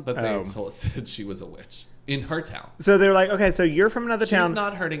Salem, but they said she was a witch in her town. So they're like, okay, so you're from another town. She's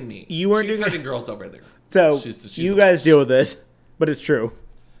not hurting me. You weren't She's doing hurting girls over there. So she's you a guys witch. deal with it, but it's true.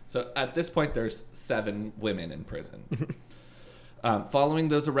 So at this point, there's 7 women in prison. Following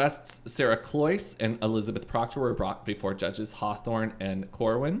those arrests, Sarah Cloyce and Elizabeth Proctor were brought before judges Hawthorne and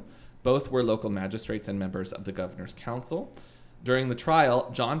Corwin. Both were local magistrates and members of the governor's council. During the trial,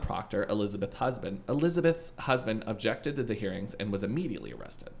 John Proctor, Elizabeth's husband, objected to the hearings and was immediately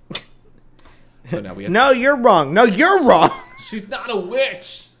arrested. So now we have No, you're wrong. No, you're wrong. She's not a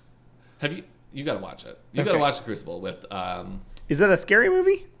witch. You got to watch it. You got to watch The Crucible with Is that a scary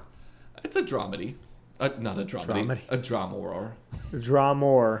movie? it's a dramedy. Not a dramedy. Dramedy. A drama horror. Draw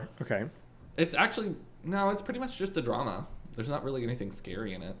more. Okay. It's actually it's pretty much just a drama. There's not really anything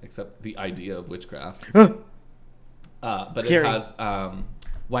scary in it except the idea of witchcraft. But Scary. it has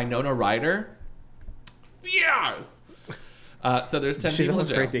Winona Ryder. Fierce. So there's 10 She's people in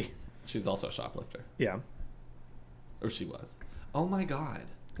also jail. crazy. She's also a shoplifter, Yeah. or she was. Oh my God.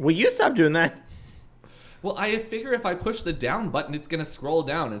 Will you stop doing that? Well, I figure if I push the down button, it's gonna scroll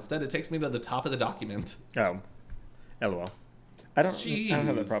down. Instead, it takes me to the top of the document. Oh. LOL. I don't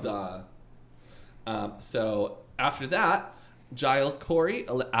have that problem. So after that, Giles Corey,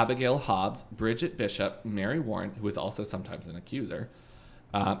 Abigail Hobbs, Bridget Bishop, Mary Warren, who was also sometimes an accuser,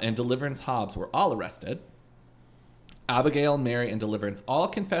 and Deliverance Hobbs were all arrested. Abigail, Mary, and Deliverance all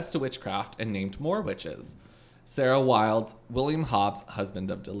confessed to witchcraft and named more witches. Sarah Wilde, William Hobbs, husband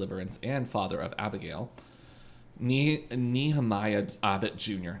of Deliverance and father of Abigail, Nehemiah Abbott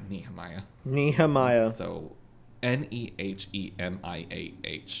Jr. Nehemiah. So Nehemiah. That's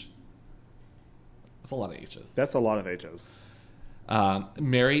a lot of H's. That's a lot of H's.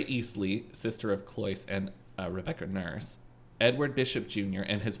 Mary Eastley, sister of Cloyce and Rebecca Nurse, Edward Bishop Jr.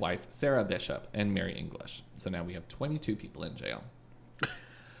 and his wife Sarah Bishop, and Mary English. So now we have 22 people in jail.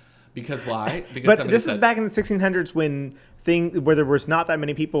 Because why? Because But this is back in the 1600s where there was not that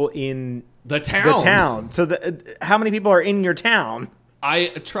many people in the town. So how many people are in your town? I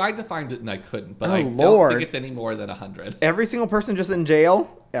tried to find it and I couldn't, but Oh, I don't Lord. think it's any more than 100. Every single person just in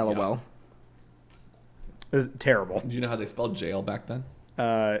jail? LOL. It's terrible. Do you know how they spelled jail back then?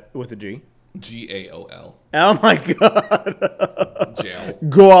 With a G. Gaol. Oh my God. Jail.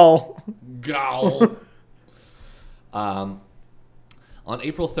 Goal. Gowl. On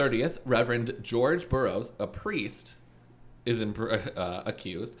April 30th, Reverend George Burroughs, a priest, is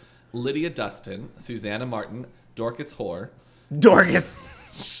accused. Lydia Dustin, Susanna Martin, Dorcas Hoare. Dorcas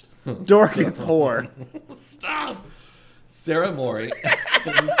whore. Stop. Sarah Morey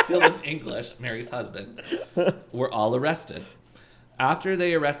and Philip English, Mary's husband, were all arrested. After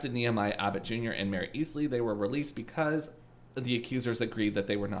they arrested Nehemiah Abbott Jr. and Mary Eastley, they were released because the accusers agreed that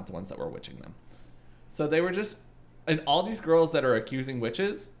they were not the ones that were witching them. So they were just... And all these girls that are accusing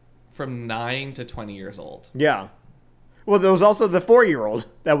witches from 9 to 20 years old. Yeah. Well, there was also the 4-year-old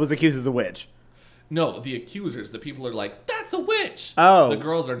that was accused as a witch. No, the accusers, the people are like, that's a witch. Oh. The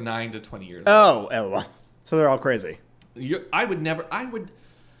girls are 9 to 20 years Oh, old. LOL. So they're all crazy. I would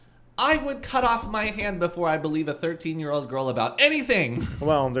cut off my hand before I believe a 13-year-old girl about anything.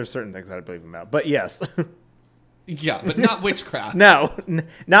 Well, there's certain things I believe about. But yes. Yeah, but not witchcraft. No.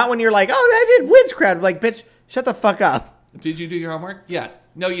 Not when you're like, oh, I did witchcraft. Like, bitch, shut the fuck up. Did you do your homework? Yes.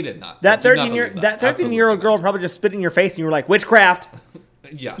 No, you did not. That I do not believe 13-year-old girl probably just spit in your face and you were like, witchcraft.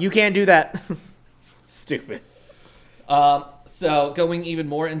 Yeah. You can't do that. Stupid. So going even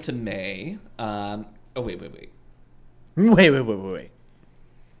more into May. Wait. Wait.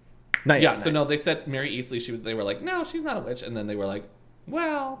 Not yet, Yeah, not so yet. no, they said Mary Eastley, they were like, no, she's not a witch. And then they were like,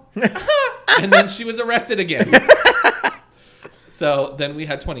 well. And then she was arrested again. So then we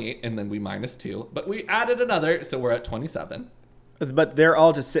had 28, and then we minus 2. But we added another, so we're at 27. But they're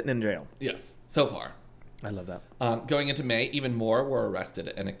all just sitting in jail. Yes, so far. I love that. Going into May, even more were arrested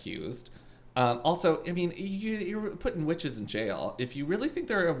and accused. Also, I mean, you're putting witches in jail. If you really think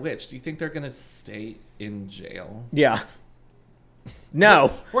they're a witch, do you think they're going to stay in jail? Yeah.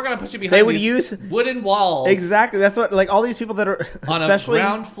 No. We're going to put you behind They would these use wooden walls. Exactly. That's what, like, all these people that are, On especially a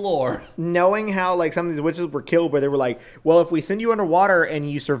ground floor. knowing how, like, some of these witches were killed, where they were like, well, if we send you underwater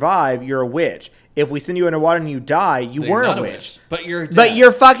and you survive, you're a witch. If we send you underwater and you die, you You're weren't not a witch. But you're dead. But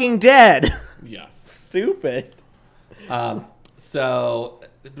you're fucking dead. Yes. Stupid. Yeah,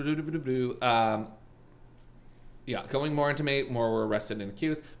 going more into May, more were arrested and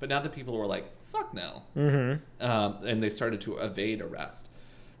accused. But now the people were like, fuck no. And they started to evade arrest.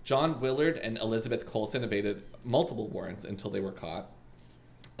 John Willard and Elizabeth Colson evaded multiple warrants until they were caught.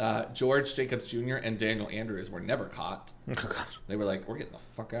 George Jacobs Jr. and Daniel Andrews were never caught. Oh, gosh. They were like, we're getting the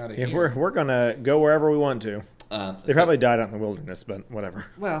fuck out of Yeah, here. we're going to go wherever we want to. They probably died out in the wilderness, but whatever.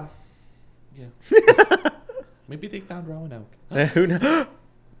 Well, yeah. Maybe they found Roanoke. Who knows?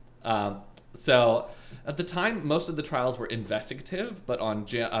 So, at the time, most of the trials were investigative, but on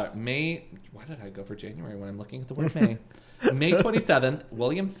May... Why did I go for January when I'm looking at the word May? May 27th,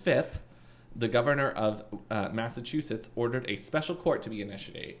 William Phipp, the governor of Massachusetts, ordered a special court to be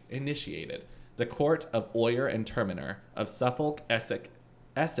initiated. The Court of Oyer and Terminer of Suffolk,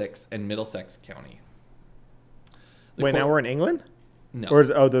 Essex, and Middlesex County. Wait, now we're in England? No. Or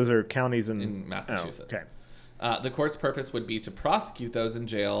those are counties in Massachusetts. Oh, okay. The court's purpose would be to prosecute those in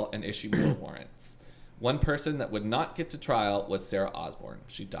jail and issue more warrants. One person that would not get to trial was Sarah Osborne.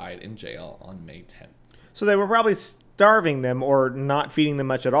 She died in jail on May 10th. So they were probably starving them or not feeding them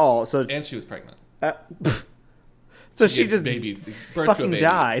much at all. So And she was pregnant. so she gave just fucking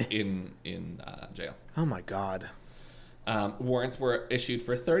died in jail. Oh my God. Warrants were issued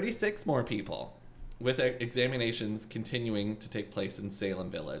for 36 more people, with examinations continuing to take place in Salem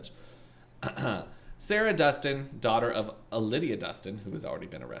Village. Sarah Dustin, daughter of Lydia Dustin, who has already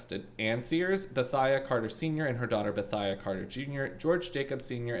been arrested, Ann Sears, Bethiah Carter Sr. and her daughter Bethiah Carter Jr., George Jacobs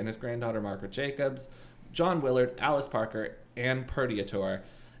Sr. and his granddaughter Margaret Jacobs, John Willard, Alice Parker, Ann Perdiator,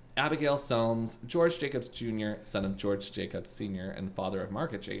 Abigail Soames, George Jacobs Jr., son of George Jacobs Sr. and father of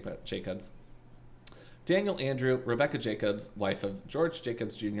Margaret Jacobs, Daniel Andrew, Rebecca Jacobs, wife of George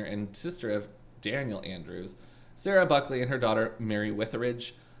Jacobs Jr. and sister of Daniel Andrews, Sarah Buckley and her daughter Mary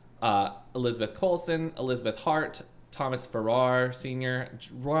Witheridge, Elizabeth Colson, Elizabeth Hart, Thomas Farrar Sr.,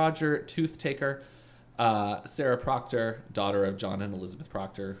 Roger Toothtaker, Sarah Proctor, daughter of John and Elizabeth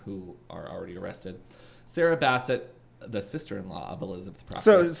Proctor, who are already arrested, Sarah Bassett, the sister-in-law of Elizabeth Proctor.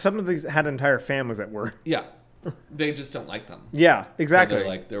 So some of these had entire families that were. Yeah. They just don't like them. Yeah, exactly. So they're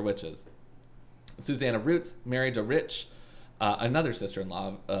like, they're witches. Susanna Roots, Mary DeRich, another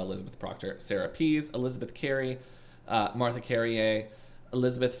sister-in-law of Elizabeth Proctor, Sarah Pease, Elizabeth Carey, Martha Carrier,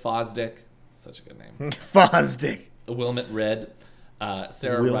 Elizabeth Fosdick, such a good name. Fosdick. Wilmot Red,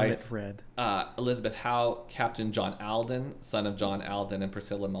 Sarah Wilmot Rice, Red. Elizabeth Howe, Captain John Alden, son of John Alden and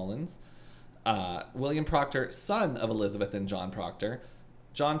Priscilla Mullins, William Proctor, son of Elizabeth and John Proctor,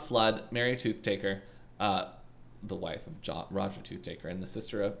 John Flood, Mary Toothtaker, the wife of Roger Toothtaker and the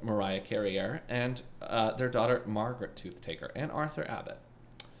sister of Mariah Carrier, and their daughter Margaret Toothtaker, and Arthur Abbott.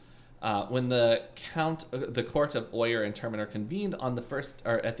 When the court of Oyer and Terminer convened on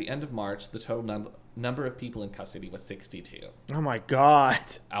at the end of March, the total number of people in custody was 62. Oh my God.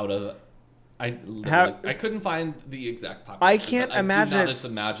 Out of, I couldn't find the exact population. I can't imagine. I do not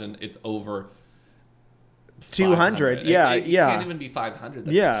imagine it's over 200. 500. Yeah, it yeah. can't even be 500.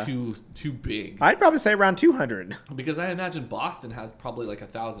 That's too big. I'd probably say around 200. Because I imagine Boston has probably like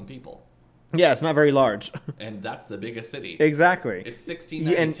 1,000 people. Yeah, it's not very large. And that's the biggest city. Exactly. It's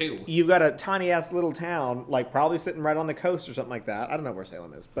 1692. And you've got a tiny ass little town, like probably sitting right on the coast or something like that. I don't know where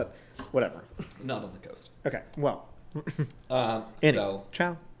Salem is, but whatever. Not on the coast. Okay, well. So,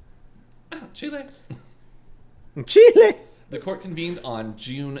 ciao. Chile. Chile. The court convened on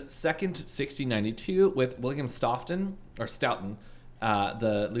June 2nd, 1692, with William Stoughton,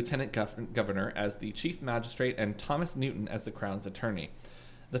 the lieutenant governor, as the chief magistrate, and Thomas Newton as the crown's attorney.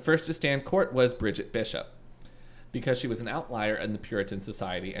 The first to stand court was Bridget Bishop, because she was an outlier in the Puritan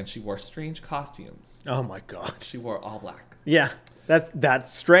society, and she wore strange costumes. Oh my God. She wore all black. Yeah,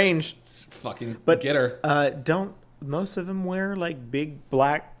 that's strange. It's fucking But get her. Don't most of them wear like big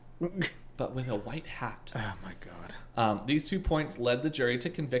black? But with a white hat. Oh my God. These 2 points led the jury to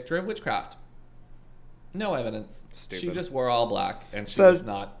convict her of witchcraft. No evidence. Stupid. She just wore all black, and she So- was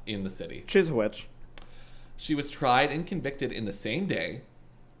not in the city. She's a witch. She was tried and convicted in the same day,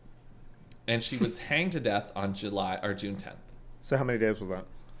 and she was hanged to death on June 10th. So how many days was that?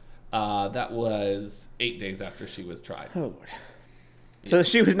 That was 8 days after she was tried. Oh Lord. So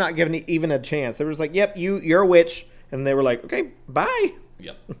she was not given even a chance. They were just like, "Yep, you're a witch," and they were like, "Okay, bye."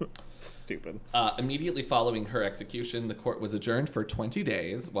 Yep. Stupid. Immediately following her execution, the court was adjourned for 20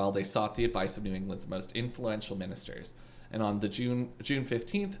 days while they sought the advice of New England's most influential ministers. And on the June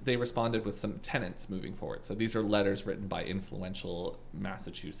 15th, they responded with some tenets moving forward. So these are letters written by influential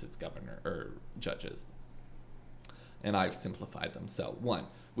Massachusetts governor or judges. And I've simplified them. So 1,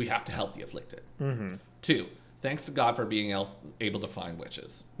 we have to help the afflicted. 2, thanks to God for being able to find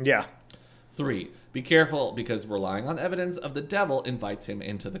witches. Yeah. 3, be careful because relying on evidence of the devil invites him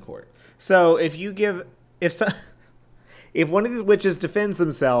into the court. So if one of these witches defends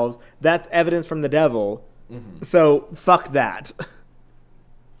themselves, that's evidence from the devil. So fuck that.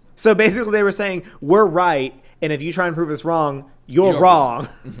 So basically they were saying, we're right, and if you try and prove us wrong, you're wrong.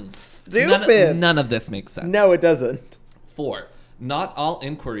 Stupid. None of this makes sense. No, it doesn't. 4, not all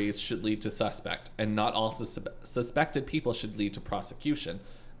inquiries should lead to suspect, and not all suspected people should lead to prosecution.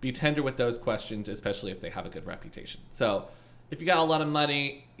 Be tender with those questions, especially if they have a good reputation. So if you got a lot of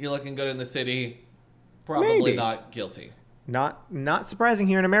money, you're looking good in the city, probably Maybe. not guilty. Not surprising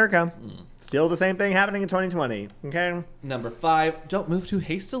here in America. Still the same thing happening in 2020. Okay. Number 5, don't move too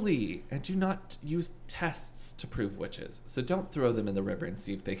hastily, and do not use tests to prove witches. So don't throw them in the river and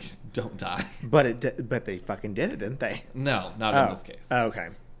see if they don't die. But they fucking did it, didn't they? No, not in this case. Okay.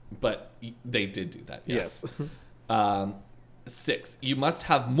 But they did do that. Yes. Yes. 6, you must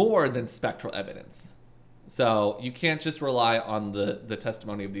have more than spectral evidence. So you can't just rely on the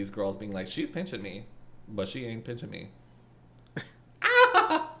testimony of these girls being like, she's pinching me, but she ain't pinching me.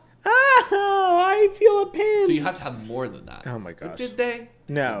 Oh, I feel a pin. So you have to have more than that. Oh my gosh. But did they?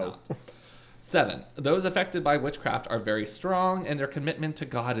 No. Did not. 7, those affected by witchcraft are very strong, and their commitment to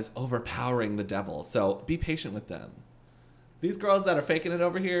God is overpowering the devil. So be patient with them. These girls that are faking it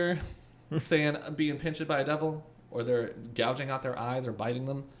over here, saying being pinched by a devil, or they're gouging out their eyes or biting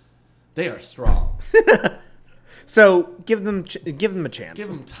them, they are strong. So give them a chance. Give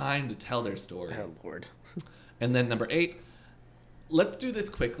them time to tell their story. Oh Lord. And then number 8, let's do this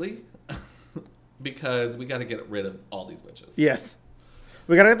quickly because we got to get rid of all these witches. Yes.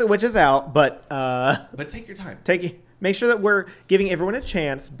 We gotta get the witches out, but take your time. make sure that we're giving everyone a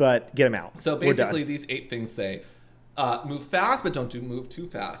chance, but get them out. So basically, these 8 things say: move fast, but don't move too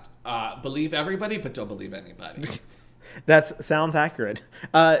fast. Believe everybody, but don't believe anybody. That sounds accurate.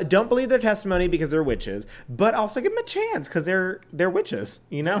 Don't believe their testimony because they're witches, but also give them a chance because they're witches.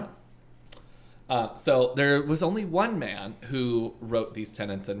 You know. So there was only one man who wrote these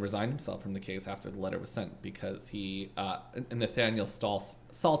tenets and resigned himself from the case after the letter was sent because he, Nathaniel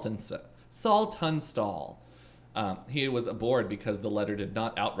Saltonstall, he was aboard because the letter did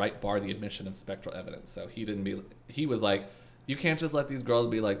not outright bar the admission of spectral evidence. So he was like, you can't just let these girls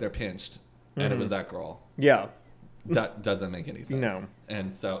be like they're pinched, and it was that girl. Yeah. That doesn't make any sense. No.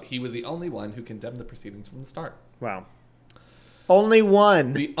 And so he was the only one who condemned the proceedings from the start. Wow. Only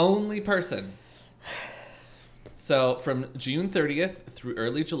one. The only person. So from June 30th through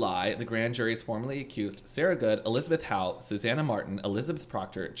early July, the grand juries formally accused Sarah Good, Elizabeth Howe, Susanna Martin, Elizabeth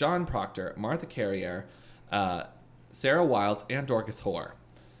Proctor, John Proctor, Martha Carrier, Sarah Wilds, and Dorcas Hoare.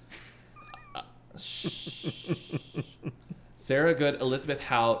 Sarah Good, Elizabeth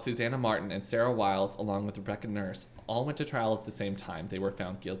Howe, Susanna Martin, and Sarah Wiles, along with Rebecca Nurse, all went to trial at the same time. They were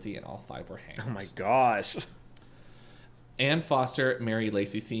found guilty, and all 5 were hanged. Oh my gosh. Anne Foster, Mary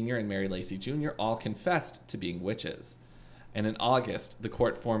Lacey Sr., and Mary Lacey Jr. all confessed to being witches. And in August, the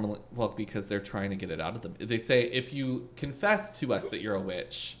court formally, because they're trying to get it out of them, they say, if you confess to us that you're a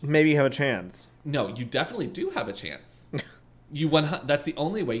witch, Maybe you have a chance. no, you definitely do have a chance. That's the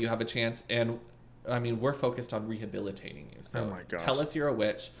only way you have a chance, and I mean, we're focused on rehabilitating you. So Oh my gosh. tell us you're a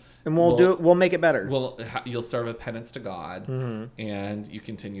witch. And we'll make it better. You'll serve a penance to God, and you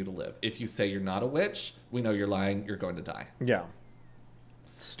continue to live. If you say you're not a witch, we know you're lying. You're going to die. Yeah.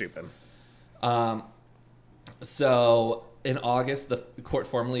 Stupid. So in August, the court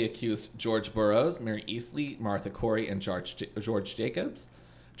formally accused George Burroughs, Mary Eastley, Martha Corey, and George Jacobs.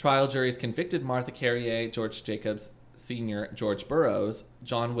 Trial juries convicted Martha Carrier, George Jacobs Sr., George Burroughs,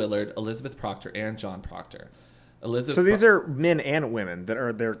 John Willard, Elizabeth Proctor, and John Proctor. So these are men and women that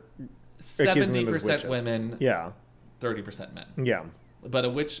are there. 70% women, Yeah. 30% men. Yeah. But a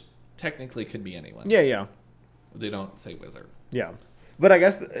witch technically could be anyone. Yeah. Yeah. They don't say wizard. Yeah. But I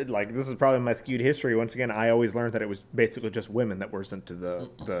guess this is probably my skewed history. Once again, I always learned that it was basically just women that were sent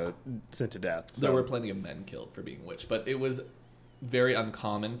to sent to death. So. There were plenty of men killed for being witch, but it was very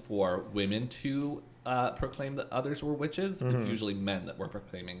uncommon for women to proclaim that others were witches. It's usually men that were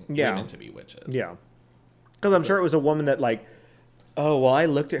proclaiming women to be witches. Yeah. Because I'm sure it was a woman that Oh, well, I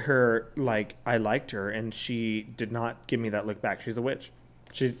looked at her like I liked her, and she did not give me that look back. She's a witch.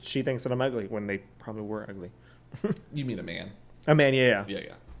 She thinks that I'm ugly when they probably were ugly. You mean a man? A man, yeah.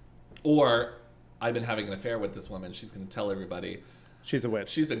 Yeah. Or I've been having an affair with this woman. She's going to tell everybody. She's a witch.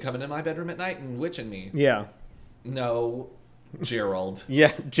 She's been coming in my bedroom at night and witching me. Yeah. No, Gerald.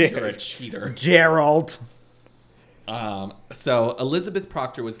 Yeah, You're a cheater. Gerald. So Elizabeth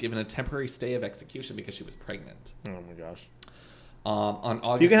Proctor was given a temporary stay of execution because she was pregnant. Oh my gosh. On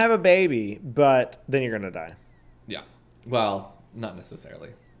August, You can have a baby, but then you're gonna die. Yeah. Well, not necessarily.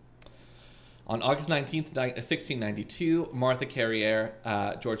 On August 19th, 1692, Martha Carrier,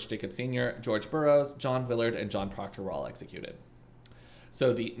 George Jacob Sr., George Burroughs, John Willard, and John Proctor were all executed.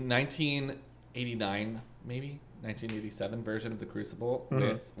 So the 1989, maybe 1987 version of The Crucible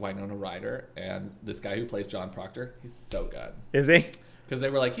with Winona Ryder and this guy who plays John Proctor, he's so good. Is he? Because they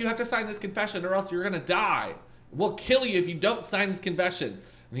were like, you have to sign this confession or else you're going to die. We'll kill you if you don't sign this confession.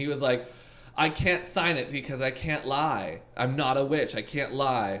 And he was like, I can't sign it because I can't lie. I'm not a witch. I can't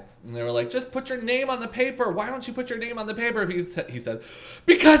lie. And they were like, just put your name on the paper. Why don't you put your name on the paper? He says,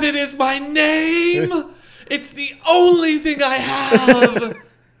 because it is my name. It's the only thing I have.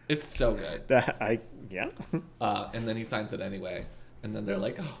 It's so good. Yeah. And then he signs it anyway. And then they're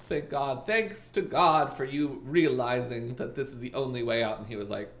like, oh, thank God. Thanks to God for you realizing that this is the only way out. And he was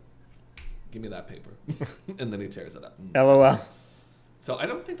like, give me that paper. And then he tears it up. LOL. So I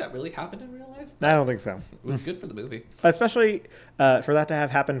don't think that really happened in real life. I don't think so. It was good for the movie. Especially for that to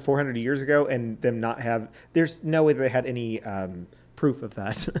have happened 400 years ago and them not have... There's no way that they had any proof of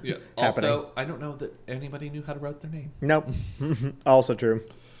that. Yes. happening. Also, I don't know that anybody knew how to write their name. Nope. Also true.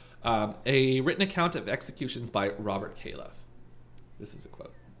 A written account of executions by Robert Califf. This is a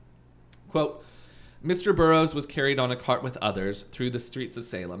quote. Quote, Mr. Burroughs was carried on a cart with others through the streets of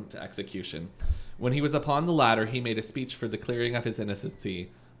Salem to execution. When he was upon the ladder, he made a speech for the clearing of his innocency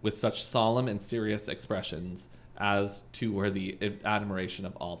with such solemn and serious expressions as to were the admiration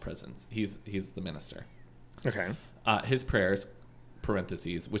of all present. He's the minister. Okay. His prayers,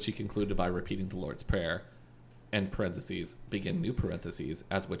 parentheses, which he concluded by repeating the Lord's Prayer, end parentheses, begin new parentheses,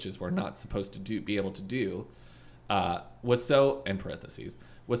 as witches were not supposed to be able to do, was so, end parentheses,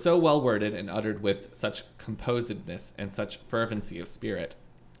 was so well worded and uttered with such composedness and such fervency of spirit,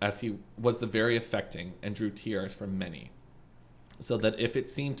 as he was the very affecting, and drew tears from many, so that if it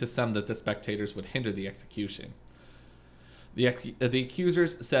seemed to some that the spectators would hinder the execution, the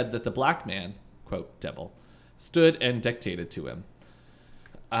accusers said that the black man, quote, devil, stood and dictated to him.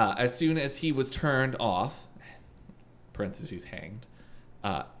 As soon as he was turned off, parentheses hanged,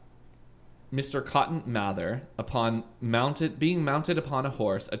 Mr. Cotton Mather, being mounted upon a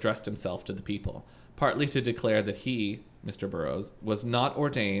horse, addressed himself to the people, partly to declare that he, Mr. Burroughs, was no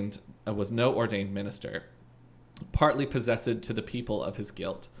ordained minister, partly possessed to the people of his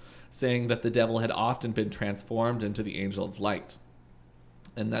guilt, saying that the devil had often been transformed into the angel of light,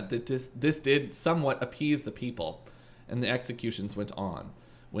 and that this did somewhat appease the people, and the executions went on.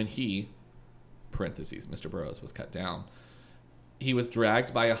 When he, parentheses, Mr. Burroughs, was cut down, he was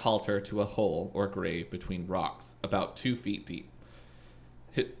dragged by a halter to a hole or grave between rocks, about 2 feet deep.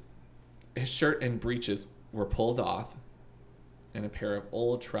 His shirt and breeches were pulled off, and a pair of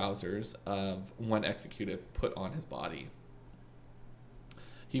old trousers of one executed put on his body.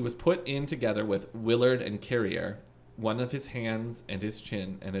 He was put in together with Willard and Carrier. One of his hands and his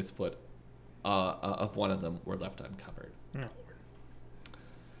chin and his foot of one of them were left uncovered. No.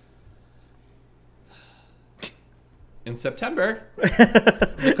 In September,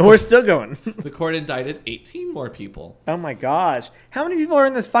 We're still going. the court indicted 18 more people. Oh my gosh. How many people are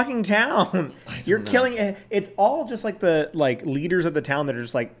in this fucking town? You're know. killing it. It's all just like the leaders of the town that are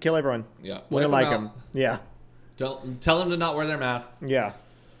just like, kill everyone. Yeah, We don't wipe like them them. out. Yeah. Don't tell them to not wear their masks. Yeah.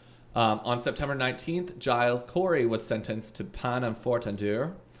 On September 19th, Giles Corey was sentenced to peine and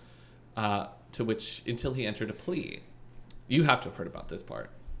fortandure, to which until he entered a plea. You have to have heard about this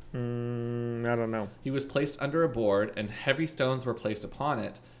part. I don't know. He was placed under a board, and heavy stones were placed upon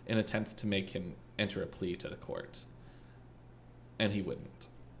it in attempts to make him enter a plea to the court. And he wouldn't.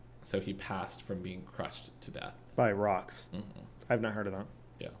 So he passed from being crushed to death. By rocks. Mm-hmm. I've not heard of that.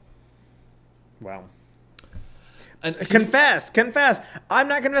 Yeah. Wow. And Confess. I'm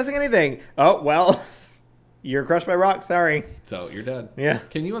not confessing anything. Oh, well, you're crushed by rocks. Sorry. So you're dead. Yeah.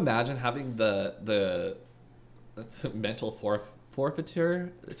 Can you imagine having the mental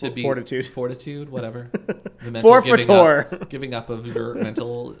forfeiture to be fortitude, whatever. The mental Forfeiture. giving up of your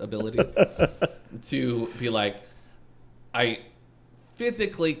mental abilities to be like, I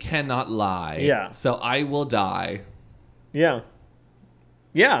physically cannot lie. Yeah. So I will die. Yeah.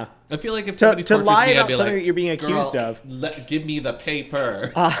 Yeah. I feel like if To somebody to tortures lie me, I'd about be something like, that you're being accused "Girl, of. give me the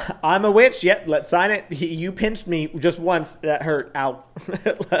paper. I'm a witch. Yep. Let's sign it. You pinched me just once. That hurt. Out.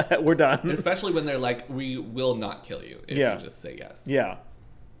 We're done. Especially when they're like, we will not kill you if Yeah. you just say yes. Yeah.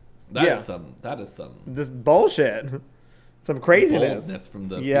 That Yeah. is some. That is some This bullshit. Some craziness. boldness from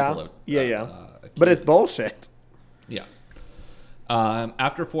the Yeah. people. But it's accused. bullshit. Yes.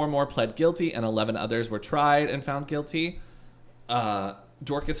 After 4 more pled guilty and 11 others were tried and found guilty,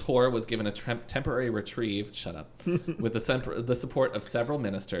 Dorcas Hoare was given a temporary reprieve. Shut up. With the support of several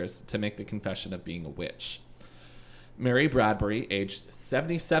ministers to make the confession of being a witch. Mary Bradbury, aged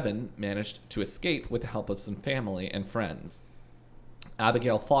 77, managed to escape with the help of some family and friends.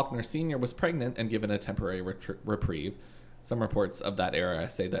 Abigail Faulkner Sr. was pregnant and given a temporary reprieve. Some reports of that era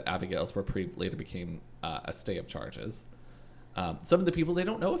say that Abigail's reprieve later became a stay of charges. Some of the people, they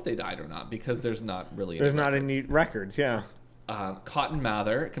don't know if they died or not because there's not really There's not any records. Yeah. Cotton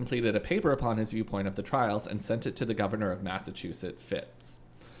Mather completed a paper upon his viewpoint of the trials and sent it to the governor of Massachusetts, Phipps.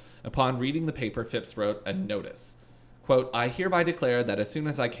 Upon reading the paper, Phipps wrote a notice. Quote, I hereby declare that as soon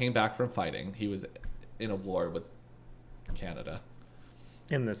as I came back from fighting, he was in a war with Canada.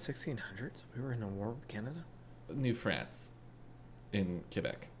 In the 1600s, we were in a war with Canada. New France in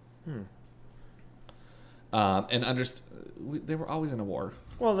Quebec. Hmm. And they were always in a war.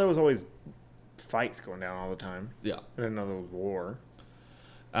 Well, there was always fights going down all the time. Yeah. I didn't know there was war.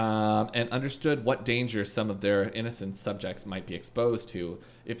 And understood what danger some of their innocent subjects might be exposed to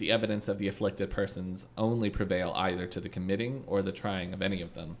if the evidence of the afflicted persons only prevail either to the committing or the trying of any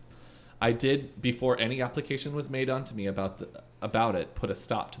of them. I did, before any application was made unto me about it, put a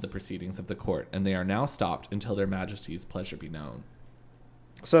stop to the proceedings of the court, and they are now stopped until their majesty's pleasure be known.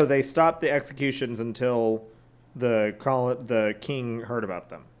 So they stopped the executions until the king heard about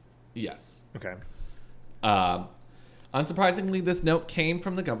them. Yes. Okay. Unsurprisingly, this note came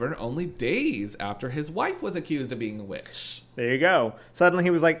from the governor only days after his wife was accused of being a witch. There you go. Suddenly he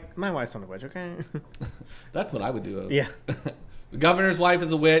was like, my wife's not a witch, okay? That's what I would do. Yeah. The governor's wife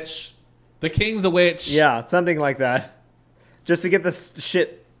is a witch. The king's a witch. Yeah, something like that. Just to get this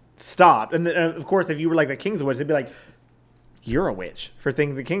shit stopped. And then, of course, if you were like the king's a witch, they'd be like, you're a witch for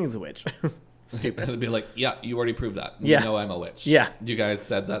thinking the king's a witch. Stupid. They'd be like, yeah, you already proved that. Yeah. You know I'm a witch. Yeah. You guys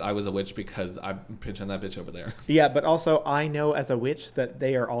said that I was a witch because I'm pinching that bitch over there. Yeah, but also I know as a witch that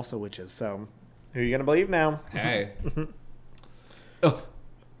they are also witches. So who are you going to believe now? Hey. Oh,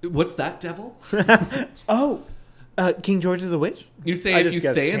 what's that, devil? Oh, King George is a witch? You say I if just you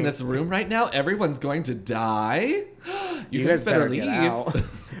guessed stay in king. this room right now, everyone's going to die? You guys guys better leave. get out.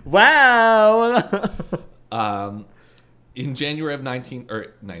 Wow. In January of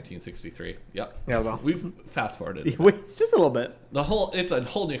 1963. Yep. Yeah, well. We've fast forwarded. Wait, just a little bit. It's a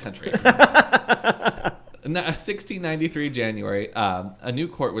whole new country. 1693 January, a new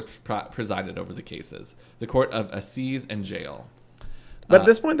court was presided over the cases. The Court of Assize and Jail. But at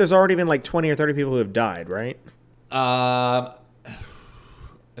this point, there's already been like 20 or 30 people who have died, right? I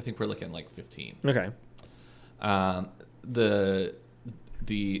think we're looking like 15. Okay. The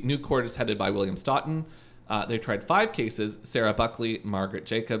new court is headed by William Stoughton. They tried 5 cases: Sarah Buckley, Margaret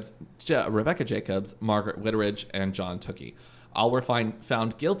Jacobs, Rebecca Jacobs, Margaret Whitteridge, and John Tookie. All were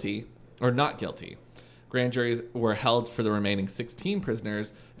found guilty or not guilty. Grand juries were held for the remaining 16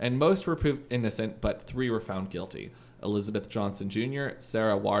 prisoners, and most were proved innocent, but 3 were found guilty: Elizabeth Johnson Jr.,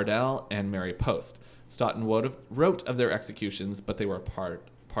 Sarah Wardell, and Mary Post. Stoughton wrote of their executions, but they were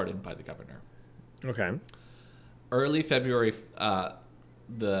pardoned by the governor. Okay. Early February,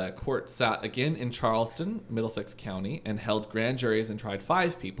 the court sat again in Charleston, Middlesex County, and held grand juries and tried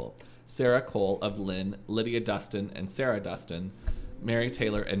 5 people: Sarah Cole of Lynn, Lydia Dustin and Sarah Dustin, Mary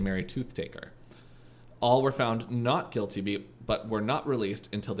Taylor, and Mary Toothtaker. All were found not guilty, but were not released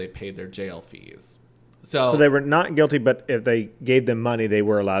until they paid their jail fees. So they were not guilty, but if they gave them money, they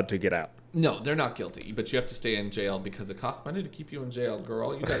were allowed to get out. No, they're not guilty, but you have to stay in jail because it costs money to keep you in jail,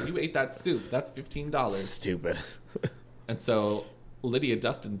 girl. You ate that soup. That's $15. Stupid. And so Lydia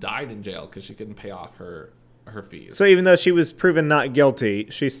Dustin died in jail because she couldn't pay off her fees. So even though she was proven not guilty,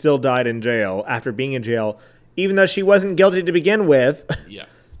 she still died in jail after being in jail, even though she wasn't guilty to begin with.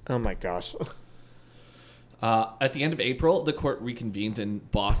 Yes. Oh my gosh. At the end of April, the court reconvened in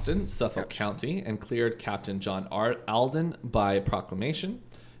Boston, Suffolk County, and cleared Captain John Alden by proclamation.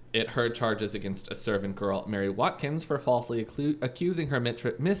 It heard charges against a servant girl, Mary Watkins, for falsely accusing her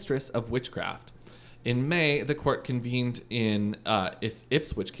mistress of witchcraft. In May, the court convened in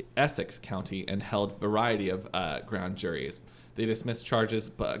Ipswich, Essex County, and held a variety of grand juries. They dismissed charges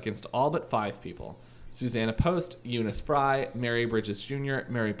against all but 5 people: Susanna Post, Eunice Fry, Mary Bridges Jr.,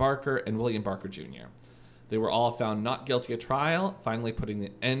 Mary Barker, and William Barker Jr. They were all found not guilty at trial, finally putting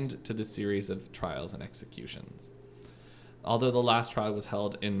the end to the series of trials and executions. Although the last trial was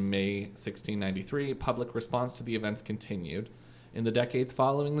held in May 1693, public response to the events continued. In the decades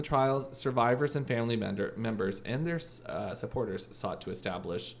following the trials, survivors and family members and their supporters sought to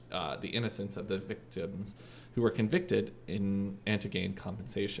establish the innocence of the victims who were convicted and to gain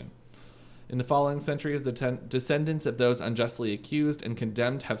compensation. In the following centuries, the descendants of those unjustly accused and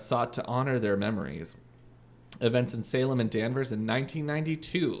condemned have sought to honor their memories. Events in Salem and Danvers in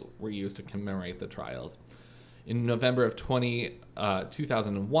 1992 were used to commemorate the trials. In November of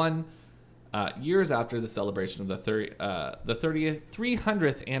 2001, years after the celebration of the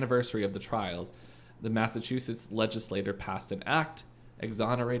 300th anniversary of the trials, the Massachusetts legislature passed an act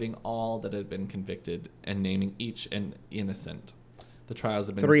exonerating all that had been convicted and naming each an innocent. The trials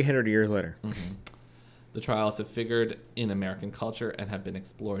have been 300 years later. Mm-hmm. The trials have figured in American culture and have been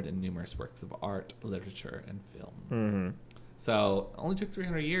explored in numerous works of art, literature, and film. Mm-hmm. So, only took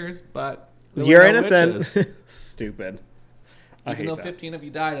 300 years, but you're innocent. Stupid. Even though 15 of you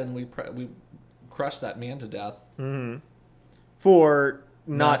died and we crushed that man to death. Mm-hmm. For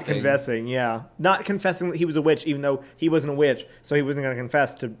not Nothing. confessing, yeah. Not confessing that he was a witch, even though he wasn't a witch, so he wasn't going to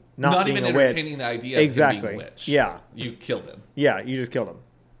confess to not being even a witch. entertaining the idea of Exactly. him being a witch. Yeah. You killed him. Yeah, you just killed him.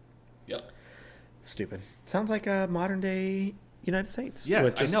 Yep. Stupid. Sounds like a modern-day United States.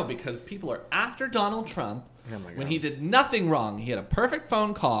 Yes, I know, because people are after Donald Trump Oh my God. when he did nothing wrong. He had a perfect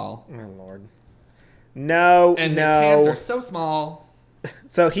phone call. Oh, Lord. No, And no. his hands are so small.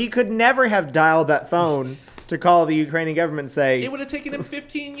 So he could never have dialed that phone to call the Ukrainian government and say, It would have taken him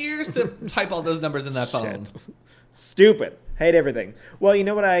 15 years to type all those numbers in that phone. Shit. Stupid. Hate everything. Well, you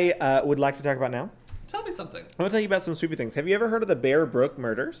know what I would like to talk about now? Tell me something. I want to tell you about some stupid things. Have you ever heard of the Bear Brook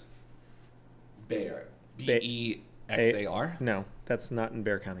murders? Bear. Bexar. No, that's not in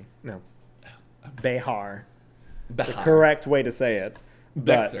Bear County. No. Behar. The Behar. correct way to say it.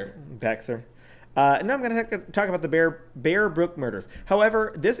 Bexar. Bexar. No, I'm going to talk about the Bear Brook murders.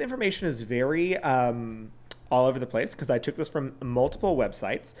 However, this information is very all over the place because I took this from multiple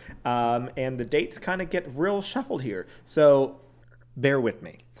websites, and the dates kind of get real shuffled here. So bear with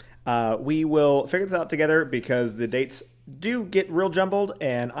me. We will figure this out together because the dates do get real jumbled,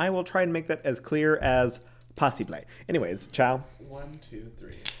 and I will try and make that as clear as possible. Anyways, ciao. 1, 2,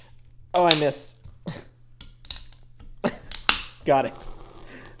 3. Oh, I missed. Got it.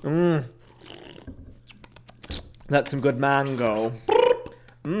 That's some good mango.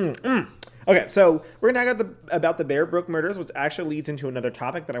 Okay, so we're going to talk about the Bear Brook murders, which actually leads into another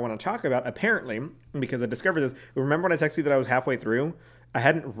topic that I want to talk about, apparently, because I discovered this. Remember when I texted you that I was halfway through? I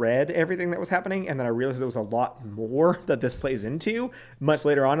hadn't read everything that was happening, and then I realized there was a lot more that this plays into. Much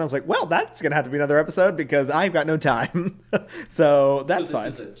later on, I was like, well, that's going to have to be another episode because I've got no time. So that's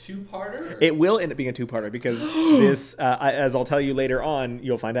fine. So this is a two-parter? It will end up being a two-parter because this, as I'll tell you later on,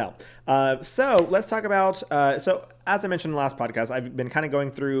 you'll find out. So let's talk about, so as I mentioned in the last podcast, I've been kind of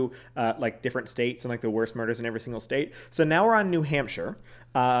going through like different states and like the worst murders in every single state. So now we're on New Hampshire,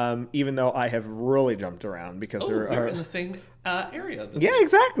 even though I have really jumped around because we're in the same area. Yeah,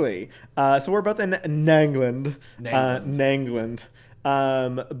 exactly. So we're both in Nangland. Nangland.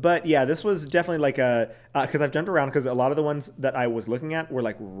 But yeah, this was definitely like because I've jumped around because a lot of the ones that I was looking at were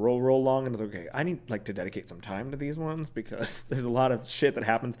like real long, and I was like, okay, I need like to dedicate some time to these ones because there's a lot of shit that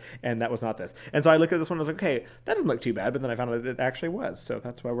happens, and that was not this. And so I looked at this one, and I was like, okay, that doesn't look too bad, but then I found out that it actually was. So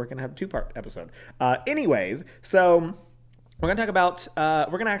that's why we're gonna have a 2-part episode. Anyways, so we're going to talk about,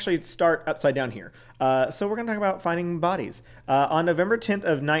 we're going to actually start upside down here. So we're going to talk about finding bodies. On November 10th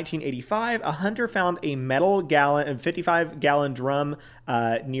of 1985, a hunter found a metal 55-gallon drum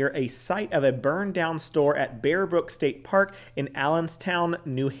near a site of a burned down store at Bear Brook State Park in Allenstown,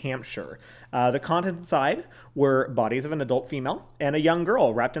 New Hampshire. The contents inside were bodies of an adult female and a young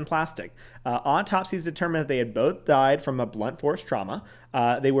girl wrapped in plastic. Autopsies determined that they had both died from a blunt force trauma.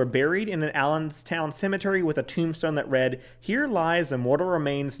 They were buried in an Allenstown cemetery with a tombstone that read, "Here lies the mortal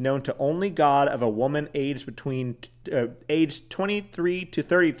remains known to only God of a woman aged between aged 23 to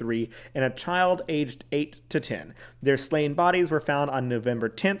 33 and a child aged 8 to 10. Their slain bodies were found on November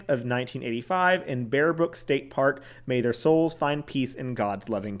 10th of 1985 in Bear Brook State Park. May their souls find peace in God's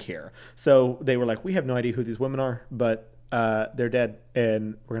loving care." So they were like, we have no idea who these women are, but they're dead,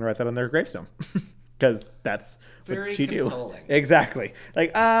 and we're going to write that on their gravestone. Because that's Very what you consoling. do. Exactly.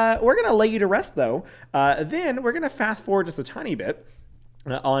 Like, we're going to lay you to rest, though. Then we're going to fast forward just a tiny bit.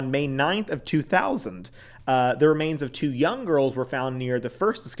 On May 9th of 2000, the remains of 2 young girls were found near the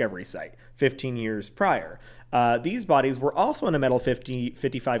first discovery site, 15 years prior. These bodies were also in a metal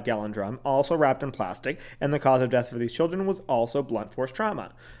 55-gallon drum, also wrapped in plastic, and the cause of death for these children was also blunt force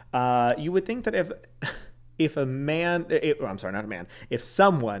trauma. You would think that if if a man, I'm sorry, not a man, if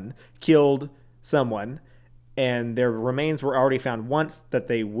someone killed someone and their remains were already found once, that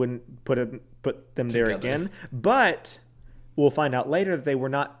they wouldn't put them there again. But we'll find out later that they were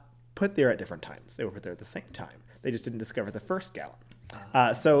not put there at different times. They were put there at the same time. They just didn't discover the first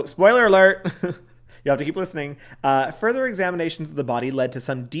gallon. So, spoiler alert. You have to keep listening. Further examinations of the body led to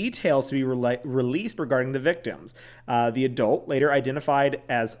some details to be released regarding the victims. The adult, later identified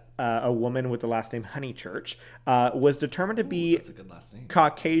as a woman with the last name Honeychurch, was determined to be That's a good last name.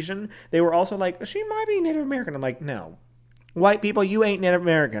 Caucasian. They were also like, she might be Native American. I'm like, no. White people, you ain't Native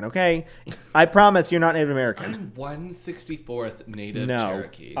American, okay? I promise you're not Native American. I'm 1/64th Native No,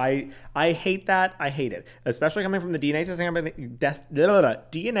 Cherokee. I hate that. I hate it, especially coming from the DNA testing company.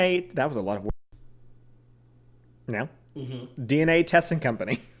 DNA. That was a lot of work. No, DNA testing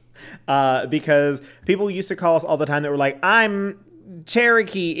company, because people used to call us all the time that were like, I'm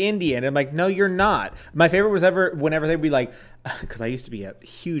Cherokee Indian. I'm like, no, you're not. My favorite was whenever they'd be like, because I used to be a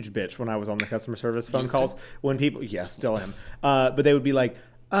huge bitch when I was on the customer service phone calls. When people, yeah, still am. But they would be like,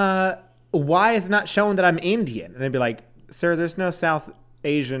 why is it not showing that I'm Indian? And I'd be like, sir, there's no South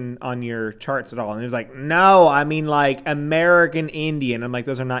Asian on your charts at all. And he was like, no, I mean like American Indian. I'm like,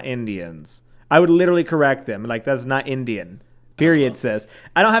 those are not Indians. I would literally correct them. Like, that's not Indian. Period, sis.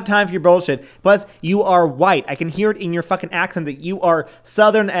 I don't have time for your bullshit. Plus, you are white. I can hear it in your fucking accent that you are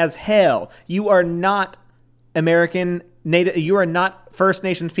Southern as hell. You are not American Native. You are not First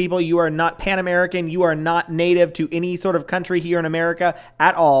Nations people. You are not Pan American. You are not native to any sort of country here in America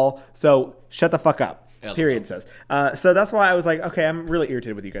at all. So shut the fuck up. Period, sis. So that's why I was like, okay, I'm really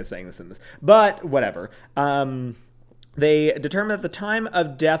irritated with you guys saying this in this. But whatever. They determined that the time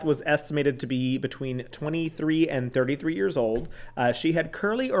of death was estimated to be between 23 and 33 years old. She had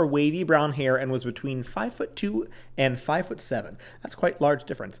curly or wavy brown hair and was between 5'2" and 5'7". That's quite a large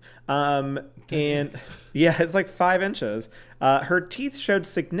difference. Yeah, it's like 5 inches. Her teeth showed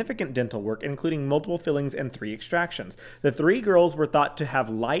significant dental work, including multiple fillings and 3 extractions. The 3 girls were thought to have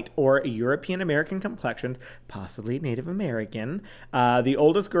light or European American complexions, possibly Native American. The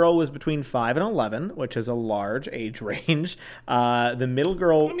oldest girl was between 5 and 11, which is a large age range. The middle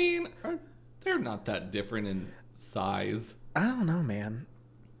girl... I mean, they're not that different in size. I don't know, man.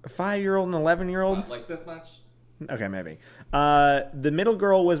 A 5-year-old and 11-year-old? Not like this much? Okay, maybe. The middle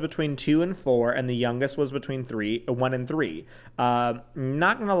girl was between 2 and 4, and the youngest was between 1 and 3. Not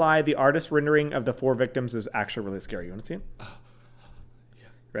gonna lie, the artist rendering of the 4 victims is actually really scary. You want to see it? Yeah.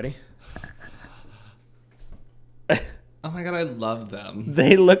 Ready? Oh my god, I love them.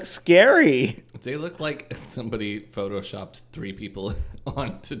 They look scary. They look like somebody photoshopped 3 people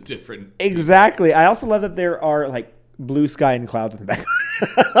onto different... Exactly. I also love that there are like blue sky and clouds in the background.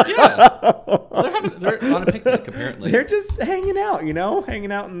 Yeah. They're on a picnic, apparently. They're just hanging out,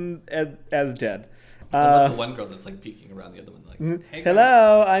 hanging out as dead. I love the one girl that's like peeking around the other one, like, hey,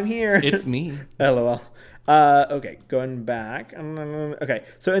 hello, I'm here. It's me. LOL. Okay, going back. Okay,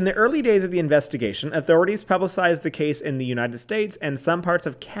 so in the early days of the investigation, authorities publicized the case in the United States and some parts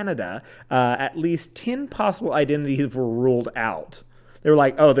of Canada. At least 10 possible identities were ruled out. They were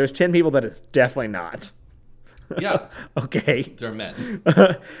like, oh, there's 10 people that it's definitely not. Yeah. Okay. They're men.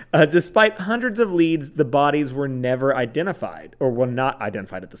 Despite hundreds of leads, the bodies were never identified, or were not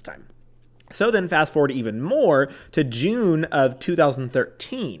identified at this time. So then fast forward even more to June of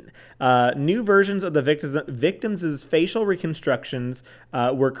 2013. New versions of the victims' facial reconstructions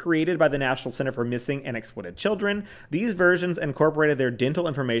were created by the National Center for Missing and Exploited Children. These versions incorporated their dental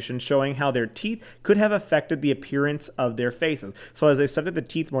information, showing how their teeth could have affected the appearance of their faces. So as they studied the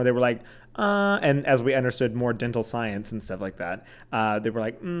teeth more, they were like, and as we understood more dental science and stuff like that, they were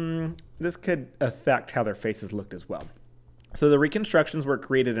like, this could affect how their faces looked as well. So the reconstructions were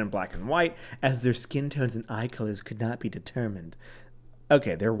created in black and white, as their skin tones and eye colors could not be determined.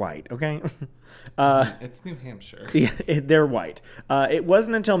 Okay, they're white, okay? It's New Hampshire. Yeah, they're white. It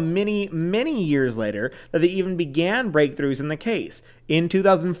wasn't until many, many years later that they even began breakthroughs in the case. In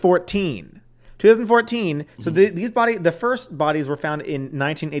 2014. 2014, so the first bodies were found in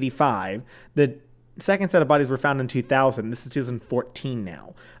 1985. The second set of bodies were found in 2000. This is 2014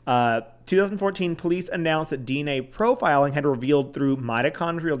 now. 2014, police announced that DNA profiling had revealed through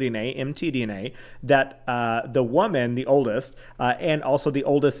mitochondrial DNA, mtDNA, that the woman, the oldest, and also the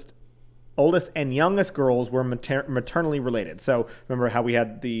oldest and youngest girls were maternally related. So remember how we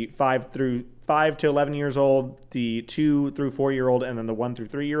had the 5 to 11 years old, the 2 through 4 year old, and then the 1 through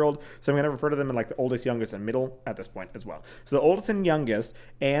 3 year old. So I'm going to refer to them in like the oldest, youngest, and middle at this point as well. So the oldest and youngest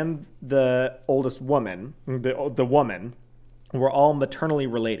and the oldest woman, the woman, were all maternally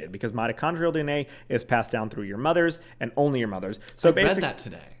related because mitochondrial DNA is passed down through your mothers and only your mothers. So I read that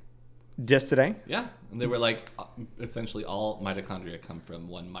today. Just today? Yeah. And they were like, essentially all mitochondria come from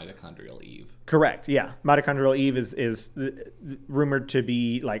one mitochondrial Eve. Correct. Yeah. Mitochondrial Eve is rumored to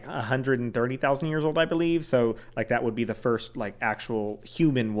be like 130,000 years old, I believe. So like that would be the first like actual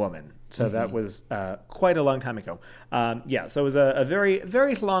human woman. So that was quite a long time ago. Yeah. So it was a very,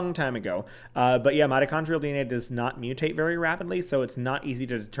 very long time ago. But yeah, mitochondrial DNA does not mutate very rapidly. So it's not easy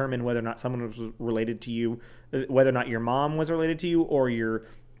to determine whether or not someone was related to you, whether or not your mom was related to you or your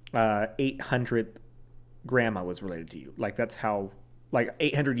 800th grandma was related to you. Like that's how, like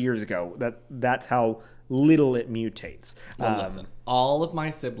 800 years ago, that's how little it mutates. Well, listen, all of my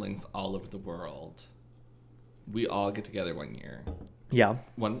siblings all over the world, we all get together one year. Yeah.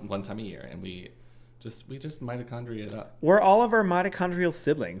 One time a year, and we just mitochondria it up. We're all of our mitochondrial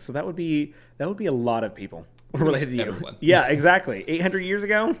siblings, so that would be a lot of people related to you. Everyone. Yeah, exactly. 800 years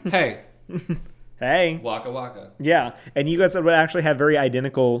ago. Hey. Hey. Waka waka. Yeah, and you guys would actually have very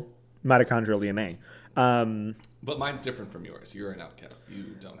identical mitochondrial DNA. But mine's different from yours. You're an outcast.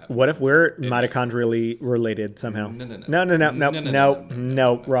 You don't have. What if we're mitochondrially related somehow?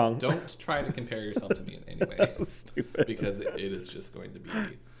 No, wrong. Don't try to compare yourself to me in any way. Stupid. Because it is just going to be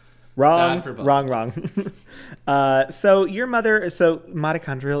wrong. sad for both of us. So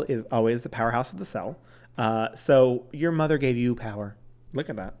mitochondrial is always the powerhouse of the cell. So your mother gave you power. Look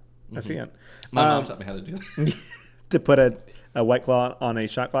at that. I see it. My mom taught me how to do that. To put a White Claw on a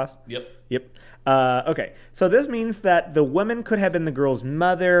shot glass? Yep. Okay, so this means that the woman could have been the girl's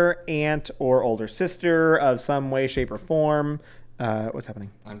mother, aunt, or older sister of some way, shape, or form. What's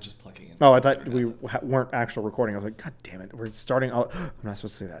happening? I'm just plugging in. Oh, I thought we weren't actual recording. I was like, God damn it, we're starting all... I'm not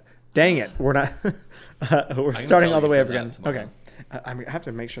supposed to say that. Dang it, we're not... we're starting all the way over again. Okay, I have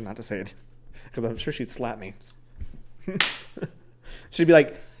to make sure not to say it, because I'm sure she'd slap me. She'd be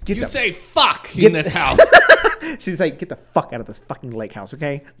like... You say fuck in this house. She's like, get the fuck out of this fucking lake house,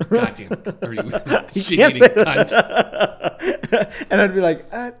 okay? Goddamn. Shit-eating cunt. And I'd be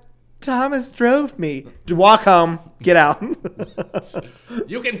like, Thomas drove me. Walk home. Get out.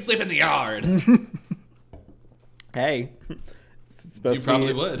 You can sleep in the yard. Hey. You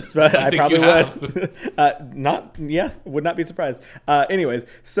probably would. I probably would. Would not be surprised. Anyways,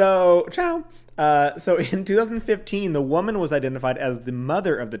 so, ciao. So in 2015, the woman was identified as the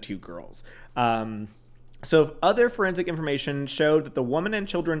mother of the two girls. So other forensic information showed that the woman and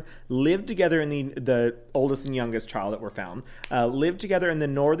children lived together in the oldest and youngest child that were found, lived together in the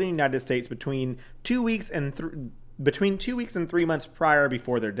northern United States between 2 weeks and 3 months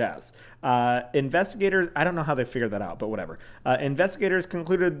before their deaths. Investigators, I don't know how they figured that out, but whatever. Investigators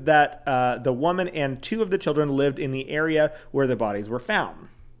concluded that the woman and two of the children lived in the area where the bodies were found.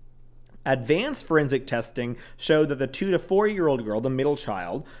 Advanced forensic testing showed that the 2 to 4 year old girl, the middle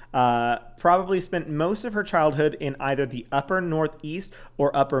child, probably spent most of her childhood in either the upper Northeast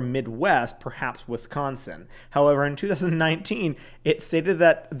or upper Midwest, perhaps Wisconsin. However, in 2019, it stated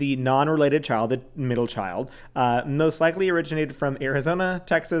that the non-related child, the middle child, most likely originated from Arizona,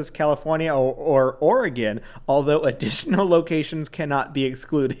 Texas, California, or Oregon, although additional locations cannot be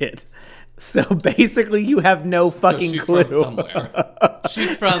excluded. So basically, you have no fucking clue. From somewhere.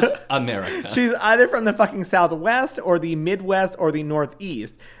 She's from America. She's either from the fucking Southwest or the Midwest or the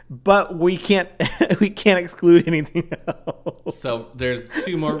Northeast, but we can't exclude anything else. So there's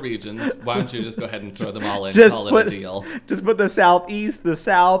 2 more regions. Why don't you just go ahead and throw them all in and call it a deal? Just put the Southeast, the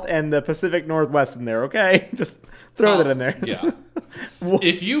South, and the Pacific Northwest in there, okay? Just throw that in there. Yeah.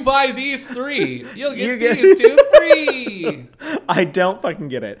 If you buy these 3, you'll get these 2 free. I don't fucking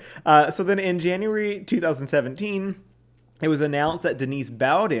get it. So then in January 2017, it was announced that Denise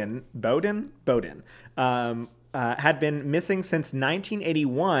Bowden had been missing since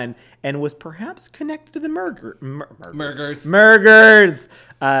 1981 and was perhaps connected to the murders. To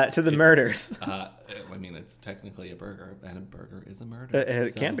the murders. I mean, it's technically a burger, and a burger is a murder.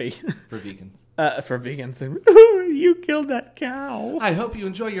 It can be. For vegans. For vegans. You killed that cow. I hope you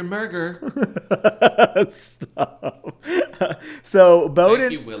enjoy your burger. Stop. So, Bowden...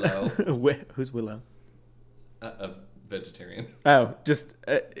 Thank you, Willow. Who's Willow? A vegetarian. Oh, just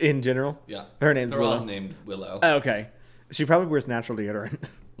in general? Yeah. Her name's Willow. They're all named Willow. Oh, okay. She probably wears natural deodorant.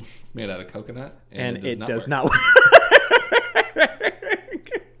 It's made out of coconut, and it does not work.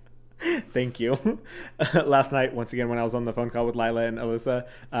 Thank you. Last night, once again, when I was on the phone call with Lila and Alyssa,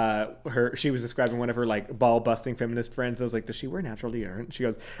 she was describing one of her like ball busting feminist friends. I was like, "Does she wear natural deodorant?" She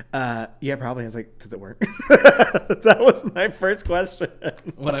goes, "Yeah, probably." I was like, "Does it work?" That was my first question.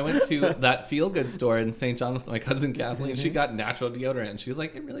 When I went to that feel good store in St. John with my cousin Kathleen, she got natural deodorant, and she was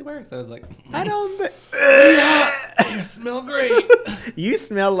like, "It really works." I was like, "I don't." Yeah, you smell great. You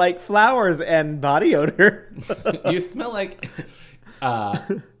smell like flowers and body odor. You smell like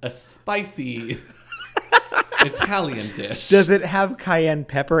a spicy Italian dish. Does it have cayenne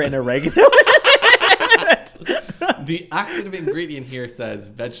pepper and oregano? The active ingredient here says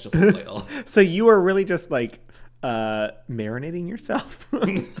vegetable oil. So you are really just like marinating yourself?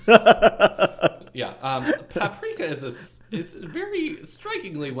 Yeah. Paprika is very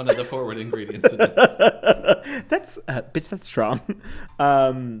strikingly one of the forward ingredients in this. That's strong.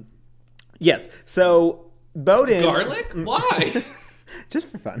 Yes. So Bowden. Garlic? Why? Just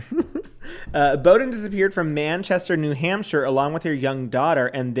for fun. Bowden disappeared from Manchester, New Hampshire, along with her young daughter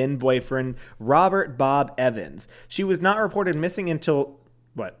and then boyfriend, Robert Bob Evans. She was not reported missing until...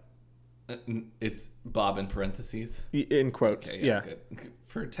 What? It's Bob in parentheses. In quotes, Okay, yeah. Good.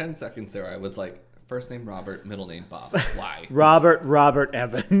 For 10 seconds there, I was like, first name Robert, middle name Bob. Why? Robert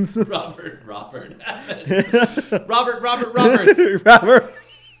Evans. Robert Evans. Robert Roberts. Robert.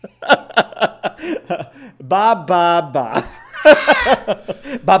 Bob. Bobs.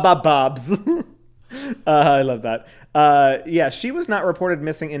 I love that. Yeah, she was not reported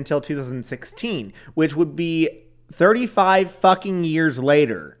missing until 2016, which would be 35 fucking years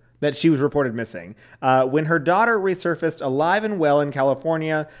later that she was reported missing, when her daughter resurfaced alive and well in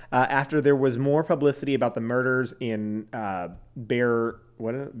California after there was more publicity about the murders in Bear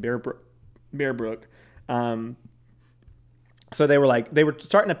Brook. So they were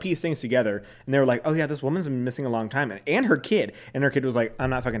starting to piece things together, and they were like, oh yeah, this woman's been missing a long time, and her kid was like,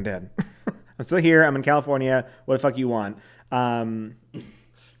 I'm not fucking dead. I'm still here. I'm in California. What the fuck you want?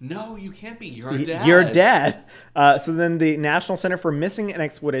 No, you can't be. You're dead. You're dead. So then the National Center for Missing and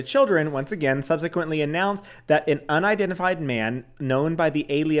Exploited Children, once again, subsequently announced that an unidentified man known by the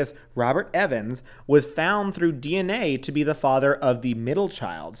alias Robert Evans was found through DNA to be the father of the middle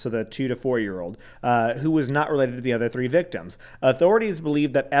child, so the 2 to 4-year-old, who was not related to the other 3 victims. Authorities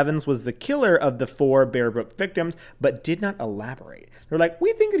believed that Evans was the killer of the 4 Bear Brook victims, but did not elaborate. They're like,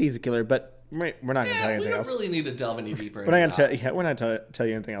 we think that he's a killer, but we're not going to tell you anything else. We don't really need to delve any deeper. We're not going to tell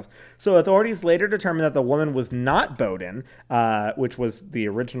you anything else. So authorities later determined that the woman was not Bowden, which was the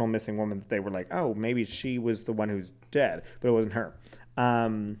original missing woman. That they were like, oh, maybe she was the one who's dead, but it wasn't her.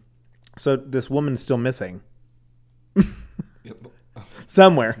 So this woman's still missing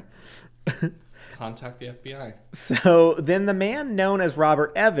somewhere. Contact the FBI. So then the man known as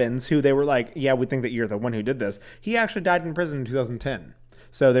Robert Evans, who they were like, yeah, we think that you're the one who did this, he actually died in prison in 2010.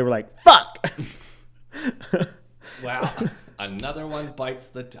 So they were like, fuck. Wow. Another one bites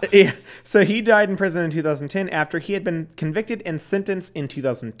the dust. Yeah. So he died in prison in 2010 after he had been convicted and sentenced in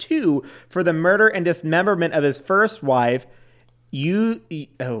 2002 for the murder and dismemberment of his first wife, Eunsoon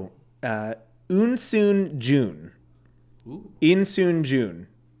Jun. Eunsoon Jun.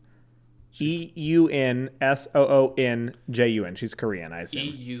 EUNSOONJUN. She's Korean, I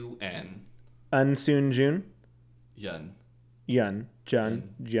assume. EUN. Eunsoon Jun.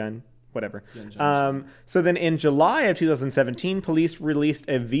 Jun, whatever. So then in July of 2017, police released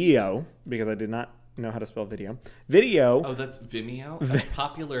a video, because I did not know how to spell video. Oh, that's Vimeo? A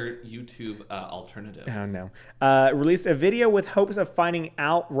popular YouTube alternative. Oh, no. Released a video with hopes of finding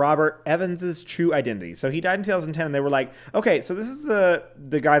out Robert Evans's true identity. So he died in 2010, and they were like, okay, so this is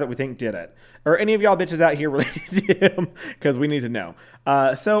the guy that we think did it. Or any of y'all bitches out here related to him, because we need to know.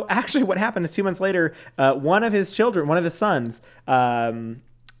 So actually what happened is 2 months later, one of his sons,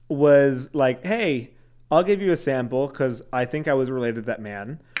 was like, hey, I'll give you a sample because I think I was related to that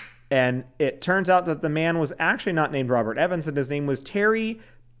man. And it turns out that the man was actually not named Robert Evans, and his name was Terry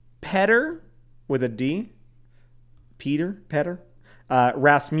Petter, with a D. Petter?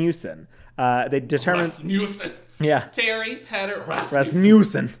 Rasmussen. They determined... Rasmussen. Yeah. Terry Petter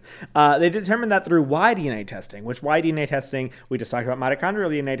Rasmussen. They determined that through Y-DNA testing, which Y-DNA testing, we just talked about mitochondrial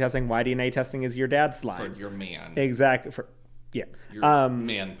DNA testing. Y-DNA testing is your dad's slime. For your man. Exactly. Yeah. Your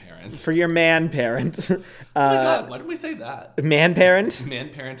man parent. For your man parent. Oh my God, why did we say that? Man parent? Man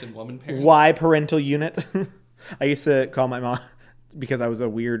parent and woman parent. Y parental unit. I used to call my mom, because I was a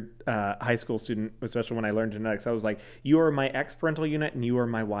weird high school student, especially when I learned genetics. I was like, you are my X parental unit and you are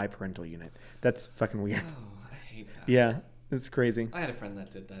my Y parental unit. That's fucking weird. Oh, I hate that. Yeah, it's crazy. I had a friend that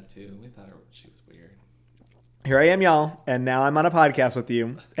did that too. We thought she was weird. Here I am, y'all, and now I'm on a podcast with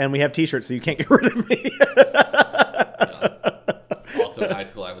you, and we have t-shirts, so you can't get rid of me. Also in high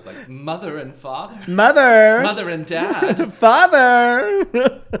school, I was like, mother and father. Mother and dad.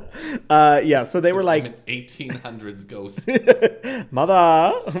 Father. Yeah, so they were like... I'm an 1800s ghost.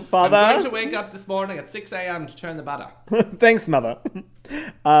 Mother, father. I'm going to wake up this morning at 6 a.m. to churn the butter. Thanks, mother.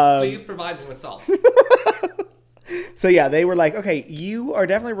 Please provide me with salt. So yeah, they were like, okay, you are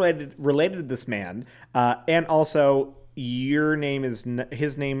definitely related to this man, and also your name is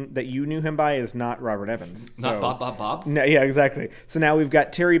his name that you knew him by is not Robert Evans. Not Bob's? No, yeah, exactly. So now we've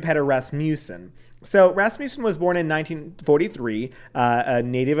got Terry Petter Rasmussen. So Rasmussen was born in 1943, a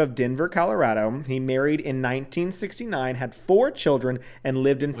native of Denver, Colorado. He married in 1969, had 4 children, and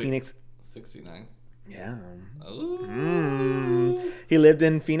lived in Phoenix. 69. Yeah. Ooh. He lived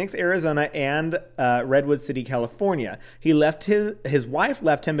in Phoenix, Arizona, and Redwood City, California. He left his wife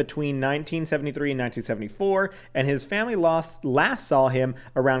left him between 1973 and 1974, and his family last saw him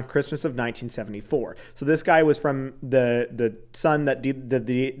around Christmas of 1974. So this guy was from the son that did the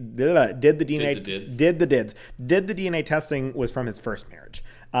DNA testing, was from his first marriage.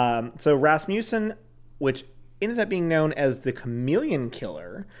 So Rasmussen, which ended up being known as the Chameleon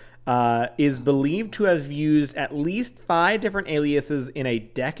Killer, is believed to have used at least 5 different aliases in a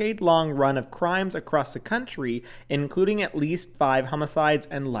decade-long run of crimes across the country, including at least 5 homicides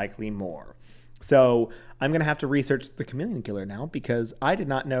and likely more. So I'm going to have to research the Chameleon Killer now, because I did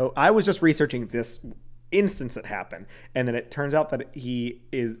not know. I was just researching this instance that happened, and then it turns out that he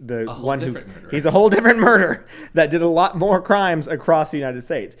is the one who he's a whole different murderer that did a lot more crimes across the United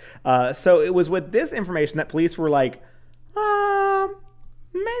States. So it was with this information that police were like,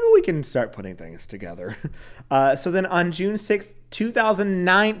 maybe we can start putting things together. So then on June 6th,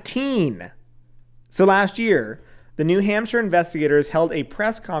 2019, so last year, the New Hampshire investigators held a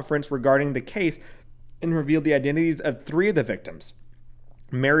press conference regarding the case and revealed the identities of 3 of the victims.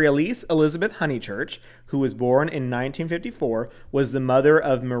 Mary Elise Elizabeth Honeychurch, who was born in 1954, was the mother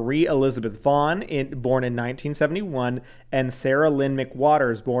of Marie Elizabeth Vaughn, born in 1971, and Sarah Lynn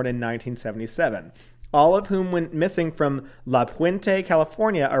McWaters, born in 1977. All of whom went missing from La Puente,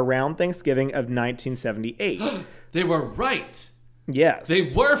 California, around Thanksgiving of 1978. They were right. Yes. They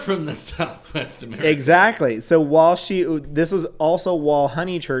were from the Southwest America. Exactly. So this was also while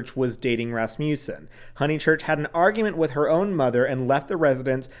Honeychurch was dating Rasmussen. Honeychurch had an argument with her own mother and left the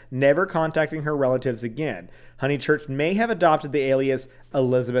residence, never contacting her relatives again. Honeychurch may have adopted the alias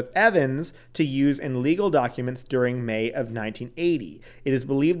Elizabeth Evans to use in legal documents during May of 1980. It is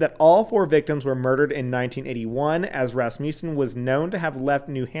believed that all 4 victims were murdered in 1981, as Rasmussen was known to have left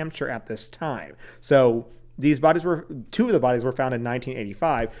New Hampshire at this time. So 2 of the bodies were found in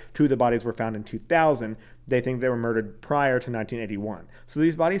 1985. 2 of the bodies were found in 2000. They think they were murdered prior to 1981. So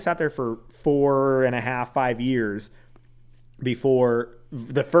these bodies sat there for 4.5, 5 years before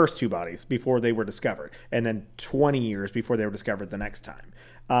the first 2 bodies, before they were discovered, and then 20 years before they were discovered the next time.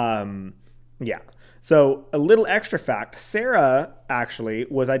 Yeah. So a little extra fact, Sarah actually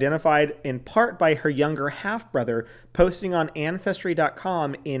was identified in part by her younger half-brother posting on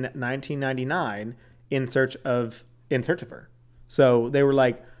Ancestry.com in 1999 in search of her. So they were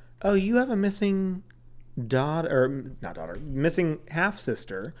like, oh, you have a missing missing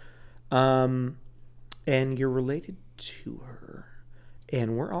half-sister, and you're related to her.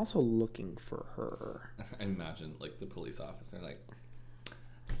 And we're also looking for her. I imagine, like, the police officer, like,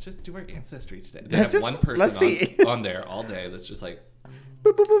 let's just do our ancestry today. They have one person on there all day that's just like,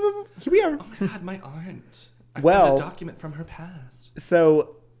 boop, boop, boop, boop. Here we are. Oh my God, my aunt. I found a document from her past.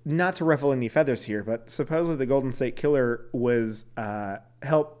 So, not to ruffle any feathers here, but supposedly the Golden State Killer was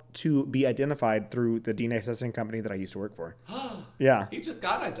helped to be identified through the DNA testing company that I used to work for. Yeah. He just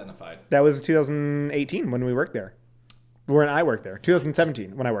got identified. That was 2018 when we worked there. When I worked there.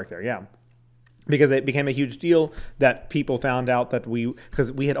 2017 when I worked there, yeah. Because it became a huge deal that people found out that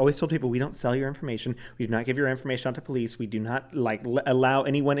because we had always told people, we don't sell your information. We do not give your information out to police. We do not allow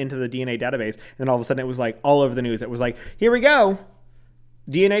anyone into the DNA database. And then all of a sudden it was like all over the news. It was like, here we go.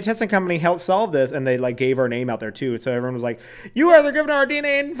 DNA testing company helped solve this, and they gave our name out there too. So everyone was like, "You are giving our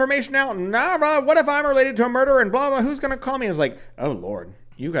DNA information out, and what if I'm related to a murderer and blah blah? Who's gonna call me?" I was like, "Oh Lord,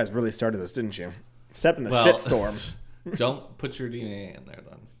 you guys really started this, didn't you? Stepped in a shitstorm." Don't put your DNA in there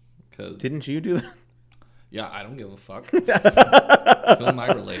then, because didn't you do that? Yeah, I don't give a fuck. Who am I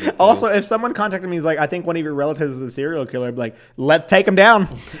related to? Also, if someone contacted me, is like, I think one of your relatives is a serial killer, I'd be like, let's take him down.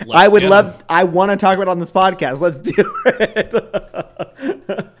 I want to talk about it on this podcast. Let's do it.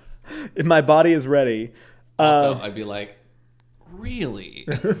 If my body is ready. Also, I'd be like, really?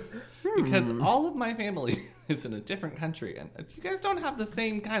 Because all of my family is in a different country, and you guys don't have the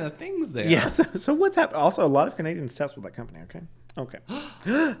same kind of things there. Yeah, so what's happened? Also, a lot of Canadians test with that company, okay?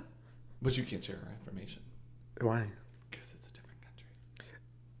 But you can't share our information. Why? Because it's a different country.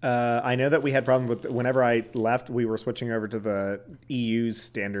 I know that we had problems with whenever I left, we were switching over to the EU's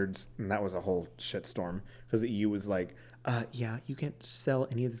standards, and that was a whole shitstorm because the EU was like, yeah, you can't sell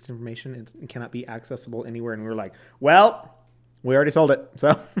any of this information. It cannot be accessible anywhere. And we were like, well, we already sold it.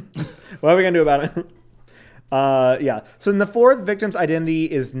 So what are we going to do about it? Yeah. So then the fourth victim's identity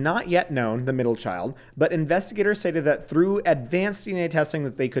is not yet known, the middle child, but investigators stated that through advanced DNA testing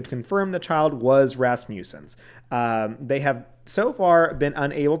that they could confirm the child was Rasmussen's. They have so far been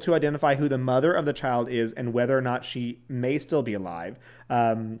unable to identify who the mother of the child is and whether or not she may still be alive.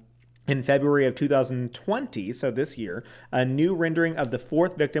 In February of 2020, so this year, a new rendering of the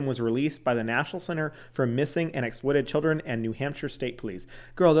fourth victim was released by the National Center for Missing and Exploited Children and New Hampshire State Police.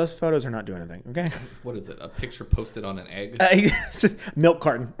 Girl, those photos are not doing anything, okay? What is it? A picture posted on an egg? Milk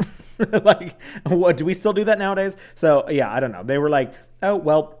carton. Like, what, do we still do that nowadays? So, yeah, I don't know. They were like, oh,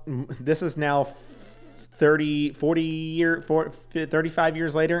 well, this is now 35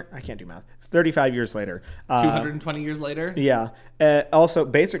 years later. I can't do math. 35 years later. 220 years later? Yeah. Also,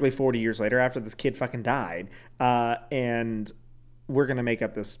 basically 40 years later after this kid fucking died. And we're going to make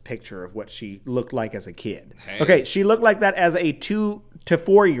up this picture of what she looked like as a kid. Hey. Okay, she looked like that as a 2 to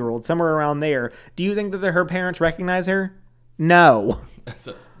 4 year old, somewhere around there. Do you think that her parents recognize her? No. As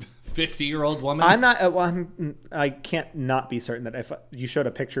a 50-year-old woman? I'm not. I can't not be certain that if you showed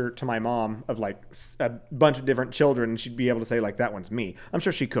a picture to my mom of like a bunch of different children, she'd be able to say like that one's me. I'm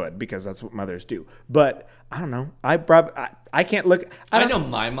sure she could because that's what mothers do. But I don't know. I can't look. I know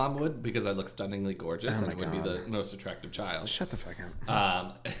my mom would because I look stunningly gorgeous and would be God. the most attractive child. Shut the fuck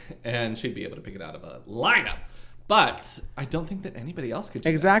up. And she'd be able to pick it out of a lineup. But I don't think that anybody else could do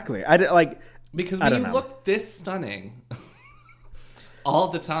Exactly. I did like that. Because I when don't you know. look this stunning all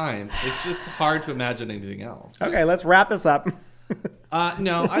the time, it's just hard to imagine anything else. Okay, let's wrap this up.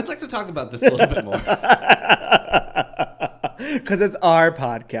 No, I'd like to talk about this a little bit more. Because it's our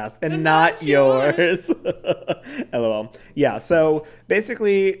podcast and not yours. LOL. Yeah, so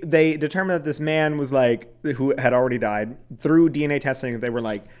basically they determined that this man was like, who had already died. Through DNA testing, they were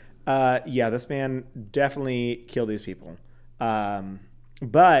like, yeah, this man definitely killed these people.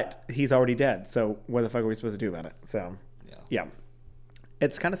 But he's already dead, so what the fuck are we supposed to do about it? So, yeah.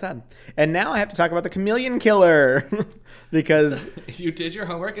 It's kind of sad. And now I have to talk about the chameleon killer because You did your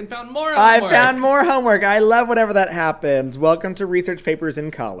homework and found more I homework. found more homework. I love whenever that happens. Welcome to research papers in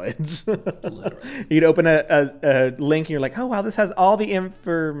college. Literally. You'd open a link and you're like, oh, wow, this has all the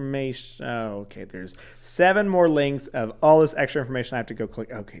information. Oh, okay, there's 7 more links of all this extra information I have to go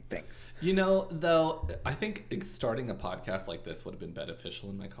click. Okay, thanks. You know, though, I think starting a podcast like this would have been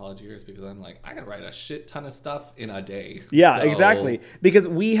beneficial in my college years because I'm like, I can write a shit ton of stuff in a day. Yeah, So- exactly. Because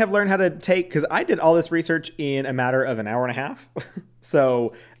we have learned how to because I did all this research in a matter of an hour and a half.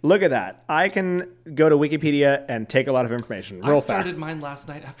 So look at that. I can go to Wikipedia and take a lot of information real I started fast. mine last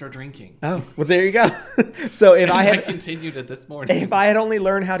night after drinking. Oh, well, there you go. So if And I I had continued it this morning. if I had only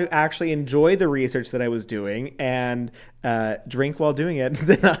learned how to actually enjoy the research that I was doing and drink while doing it,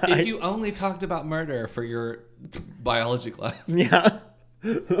 then If you only talked about murder for your biology class, yeah.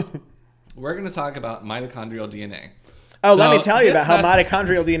 we're going to talk about mitochondrial DNA. Oh, let So me tell you this about how mess-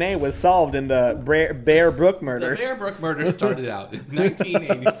 mitochondrial DNA was solved in the Bear Brook The murders. Bear Brook murder started out in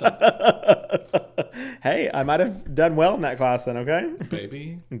 1987, Hey, I might have done well in that class then, okay?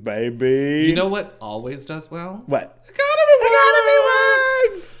 baby. Baby. You know what always does well? what?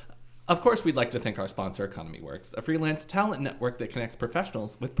 Economy Works! Of course, we'd like to thank our sponsor, Economy Works, a freelance talent network that connects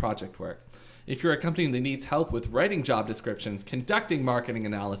professionals with project work. If you're a company that needs help with writing job descriptions, conducting marketing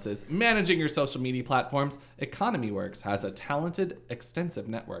analysis, managing your social media platforms, Economy Works has a talented, extensive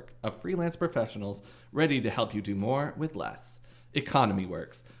network of freelance professionals ready to help you do more with less. Economy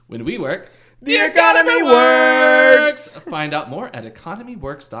Works. When we work, The economy works! Find out more at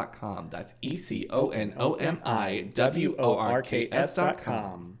economyworks.com. That's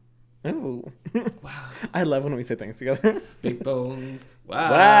ECONOMIWORKS.com. Ooh. Wow. I love when we say things together. Big bones.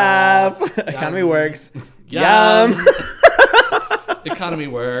 Wow. Wow. Economy works. Yum. Yum. Economy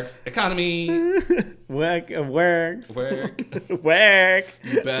works. Economy. Works. Work. Work.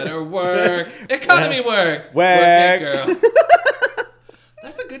 You better work. Economy works. Work. it, girl.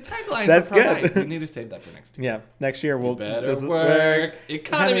 That's a good tagline. That's for Pride. good. We need to save that for next year. Yeah. Next year we'll Better this is- work.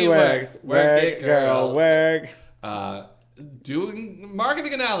 Economy works. Work it, girl. Work. Doing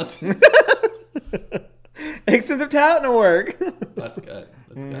marketing analysis. Extensive talent work. That's good.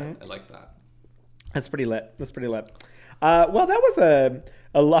 That's good. I like that. That's pretty lit. Well, that was a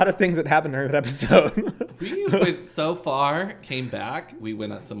lot of things that happened during that episode. We went so far, came back, we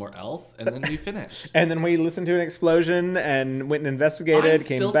went out somewhere else, and then we finished. And then we listened to an explosion and went and investigated, I'm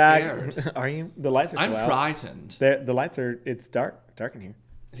came still back. scared. Are you? The lights are I'm still out. frightened. The lights are, it's dark in here.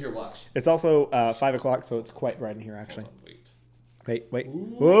 Here, watch. It's also 5 o'clock, so it's quite bright in here, actually. Hold on, wait. Wait.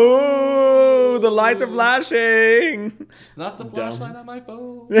 Whoa! The lights are flashing! It's not the flashlight on my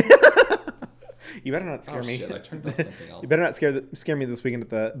phone. You better not scare Oh me. shit! I turned on something else. You better not scare me this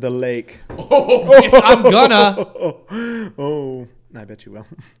weekend at the lake. Oh, bitch, I'm gonna. Oh, I bet you will.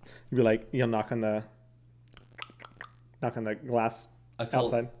 You'll be like, you'll knock on the glass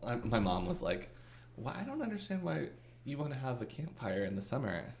outside. My mom was like, "Why? I don't understand why you want to have a campfire in the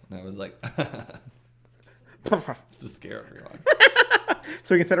summer." And I was like, "It's to scare everyone."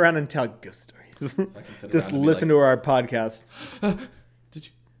 So we can sit around and tell ghost stories. So I can sit Just around and be listen to our podcast.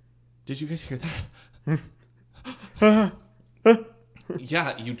 Did you guys hear that?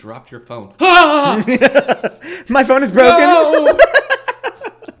 Yeah, you dropped your phone. My phone is broken. No!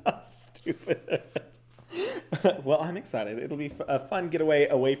 Stupid. Well, I'm excited. It'll be a fun getaway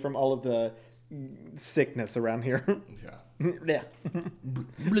away from all of the sickness around here. Yeah.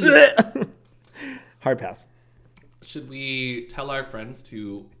 Hard pass. Should we tell our friends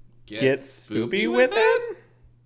to Get spoopy with it?